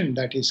discussion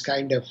that is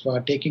kind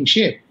of taking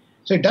shape.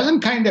 So it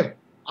doesn't kind of.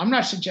 I'm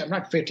not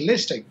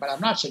fatalistic, but I'm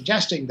not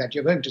suggesting that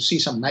you're going to see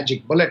some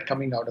magic bullet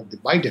coming out of the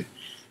Biden.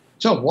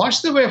 So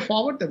what's the way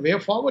forward? The way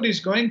forward is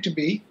going to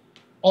be,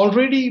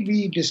 already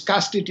we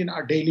discussed it in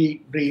our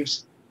daily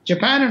briefs,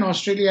 Japan and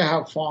Australia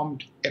have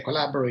formed a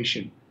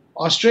collaboration.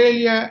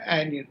 Australia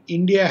and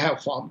India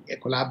have formed a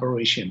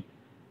collaboration.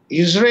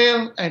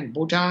 Israel and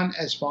Bhutan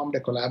has formed a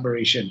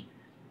collaboration.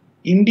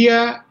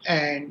 India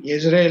and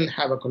Israel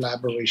have a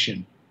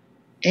collaboration.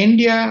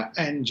 India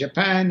and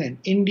Japan and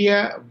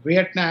India,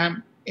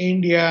 Vietnam,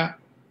 India,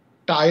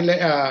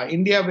 Thailand,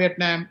 India,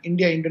 Vietnam,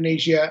 India,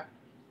 Indonesia,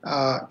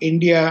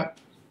 India,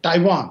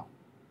 Taiwan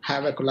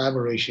have a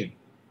collaboration.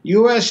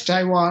 US,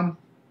 Taiwan,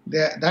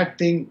 that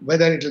thing,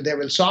 whether they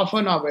will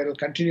soften or it will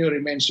continue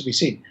remains to be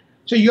seen.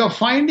 So you're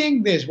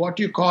finding this, what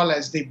you call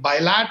as the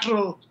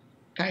bilateral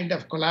kind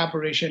of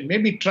collaboration,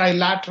 maybe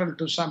trilateral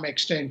to some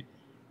extent,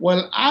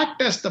 will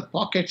act as the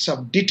pockets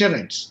of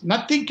deterrence.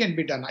 Nothing can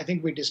be done. I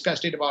think we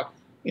discussed it about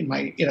in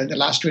the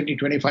last 20,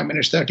 25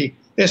 minutes, 30.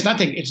 There's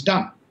nothing. It's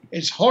done.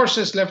 It's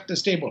horses left the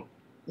stable.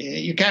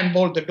 You can't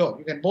bolt the door.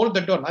 You can bolt the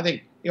door,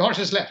 nothing. The horse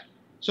is left.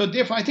 So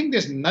therefore, I think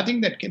there's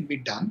nothing that can be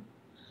done.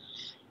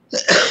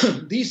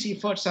 These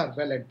efforts are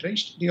well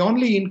entrenched. The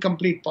only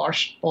incomplete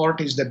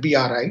part is the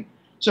BRI.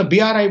 So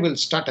BRI will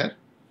stutter.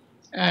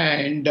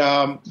 And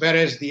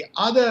whereas the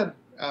other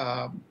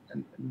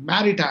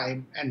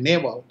maritime and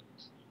naval,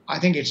 I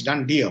think it's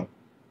done deal.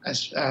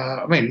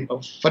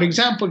 For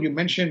example, you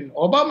mentioned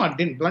Obama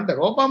didn't blunder.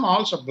 Obama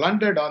also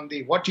blundered on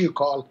the what you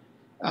call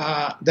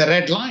the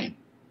red line.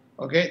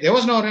 Okay, there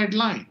was no red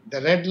line. The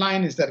red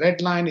line is the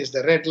red line is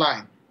the red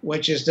line,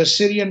 which is the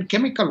Syrian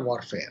chemical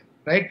warfare,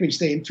 right, which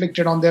they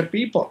inflicted on their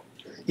people.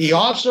 He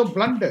also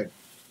blundered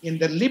in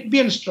the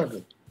Libyan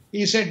struggle.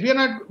 He said,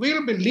 we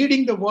will be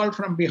leading the world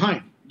from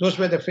behind. Those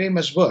were the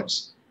famous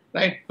words,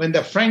 right? When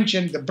the French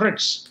and the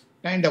Brits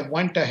kind of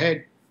went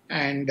ahead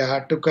and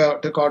took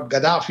out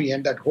Gaddafi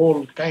and that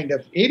whole kind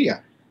of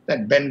area,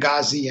 that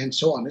Benghazi and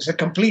so on. It's a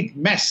complete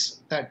mess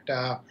that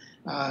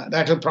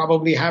will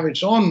probably have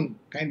its own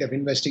kind of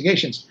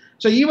investigations.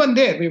 So even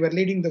there, we were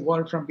leading the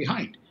world from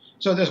behind.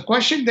 So the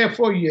question,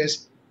 therefore,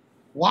 is,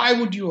 why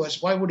would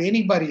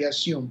anybody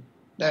assume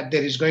that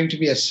there is going to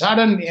be a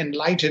sudden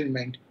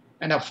enlightenment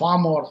and a far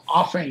more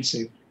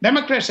offensive?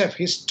 Democrats have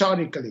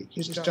historically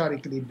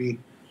been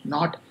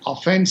not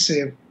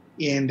offensive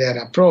in their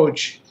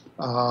approach,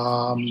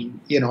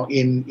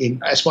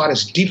 in as far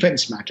as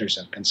defense matters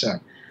are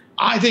concerned.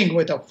 I think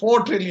with a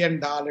 $4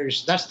 trillion,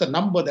 that's the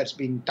number that's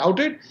being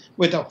touted,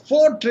 with a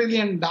 $4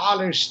 trillion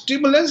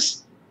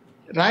stimulus,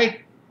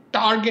 right,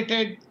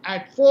 targeted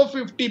at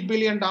 $450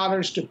 billion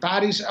to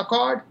Paris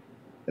Accord,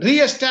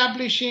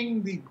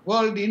 re-establishing the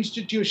world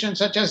institutions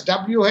such as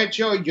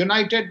WHO,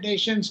 United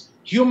Nations,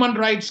 Human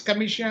Rights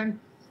Commission,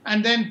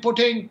 and then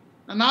putting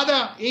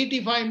another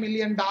 $85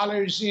 million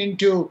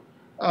into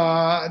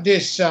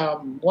this,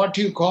 what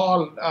you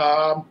call,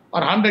 or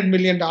 $100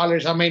 million.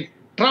 I mean,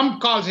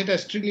 Trump calls it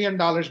as $1 trillion,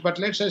 but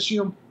let's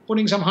assume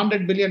putting some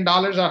 $100 billion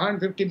or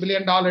 $150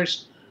 billion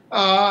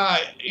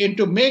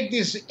into make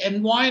these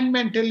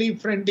environmentally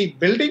friendly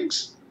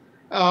buildings,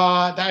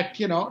 that,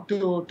 you know,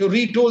 to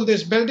retool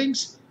these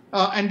buildings.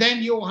 And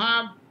then you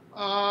have,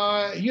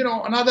 you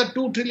know, another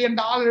 $2 trillion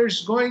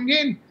going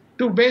in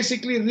to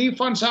basically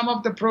refund some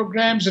of the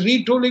programs,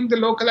 retooling the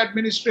local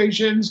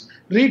administrations,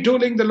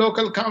 retooling the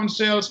local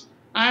councils,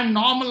 and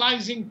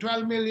normalizing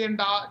 12 million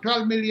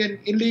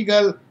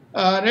illegal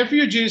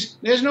refugees.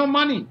 There's no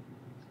money.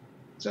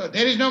 So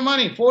there is no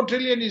money. 4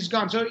 trillion is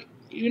gone. So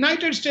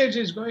United States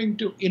is going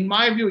to, in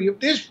my view, if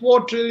this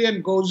 4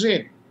 trillion goes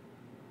in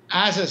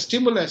as a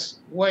stimulus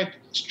with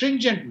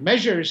stringent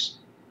measures,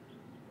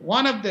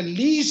 one of the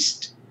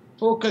least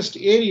focused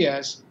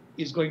areas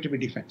is going to be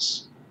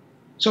defense.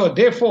 So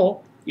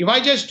therefore, if I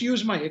just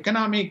use my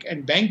economic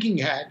and banking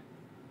hat,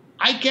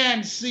 I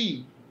can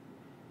see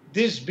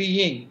this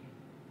being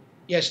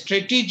a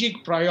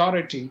strategic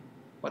priority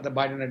for the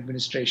Biden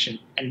administration,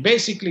 and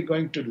basically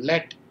going to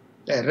let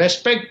the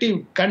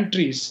respective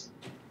countries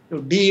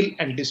to deal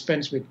and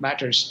dispense with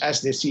matters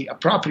as they see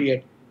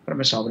appropriate from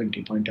a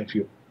sovereignty point of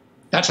view.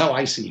 That's how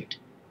I see it.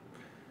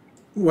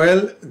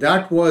 Well,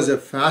 that was a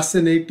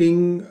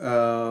fascinating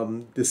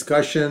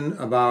discussion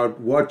about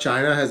what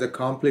China has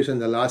accomplished in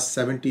the last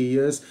 70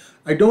 years.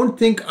 I don't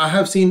think I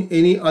have seen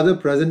any other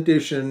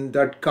presentation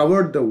that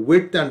covered the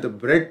width and the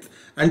breadth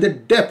and the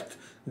depth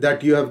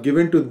that you have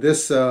given to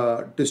this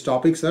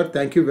topic, sir.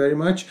 Thank you very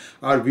much.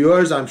 Our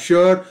viewers, I'm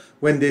sure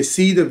when they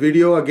see the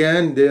video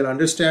again, they'll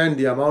understand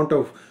the amount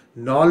of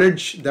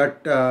knowledge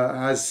that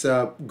has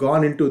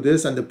gone into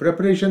this and the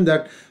preparation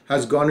that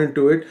has gone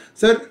into it.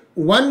 Sir,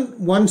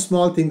 one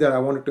small thing that I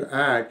wanted to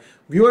add.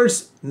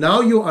 Viewers,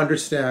 now you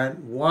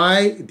understand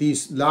why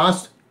these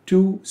last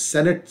 2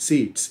 Senate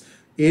seats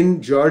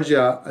in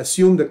Georgia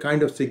assume the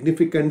kind of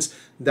significance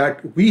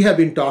that we have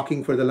been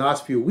talking for the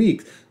last few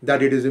weeks,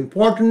 that it is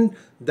important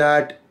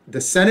that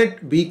the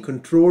Senate be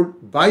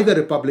controlled by the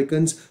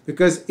Republicans,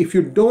 because if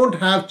you don't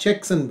have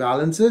checks and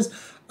balances,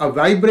 a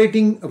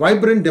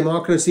vibrant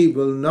democracy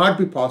will not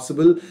be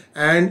possible,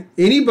 and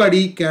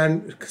anybody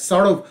can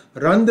sort of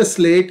run the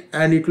slate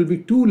and it will be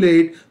too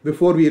late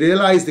before we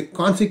realize the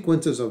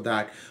consequences of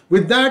that.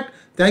 With that,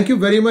 thank you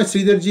very much,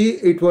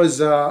 Sridharji. It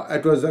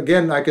was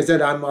again, like I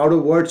said, I'm out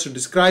of words to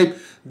describe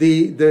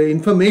the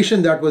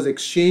information that was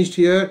exchanged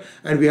here,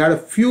 and we had a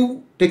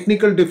few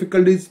technical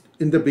difficulties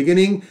in the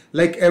beginning.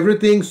 Like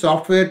everything,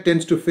 software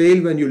tends to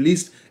fail when you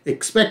least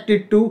expect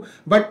it to,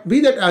 but be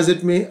that as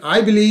it may,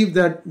 I believe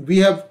that we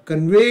have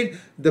conveyed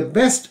the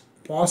best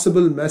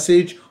possible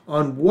message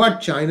on what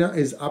China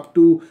is up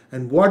to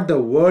and what the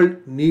world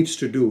needs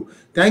to do.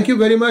 Thank you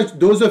very much.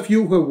 Those of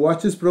you who have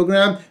watched this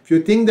program, if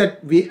you think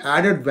that we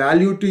added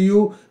value to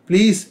you,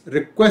 please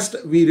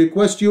we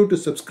request you to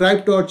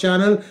subscribe to our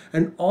channel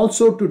and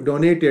also to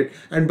donate it.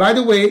 And by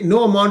the way,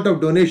 no amount of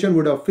donation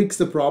would have fixed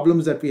the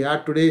problems that we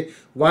had today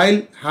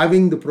while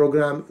having the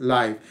program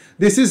live.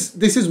 This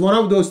is one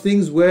of those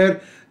things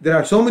where there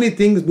are so many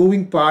things,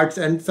 moving parts,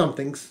 and some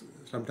things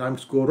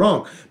sometimes go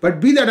wrong. But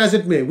be that as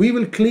it may, we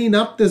will clean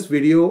up this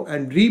video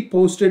and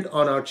repost it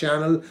on our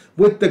channel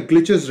with the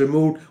glitches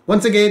removed.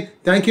 Once again,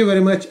 thank you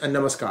very much and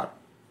namaskar.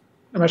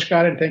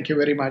 Namaskar, and thank you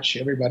very much,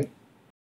 everybody.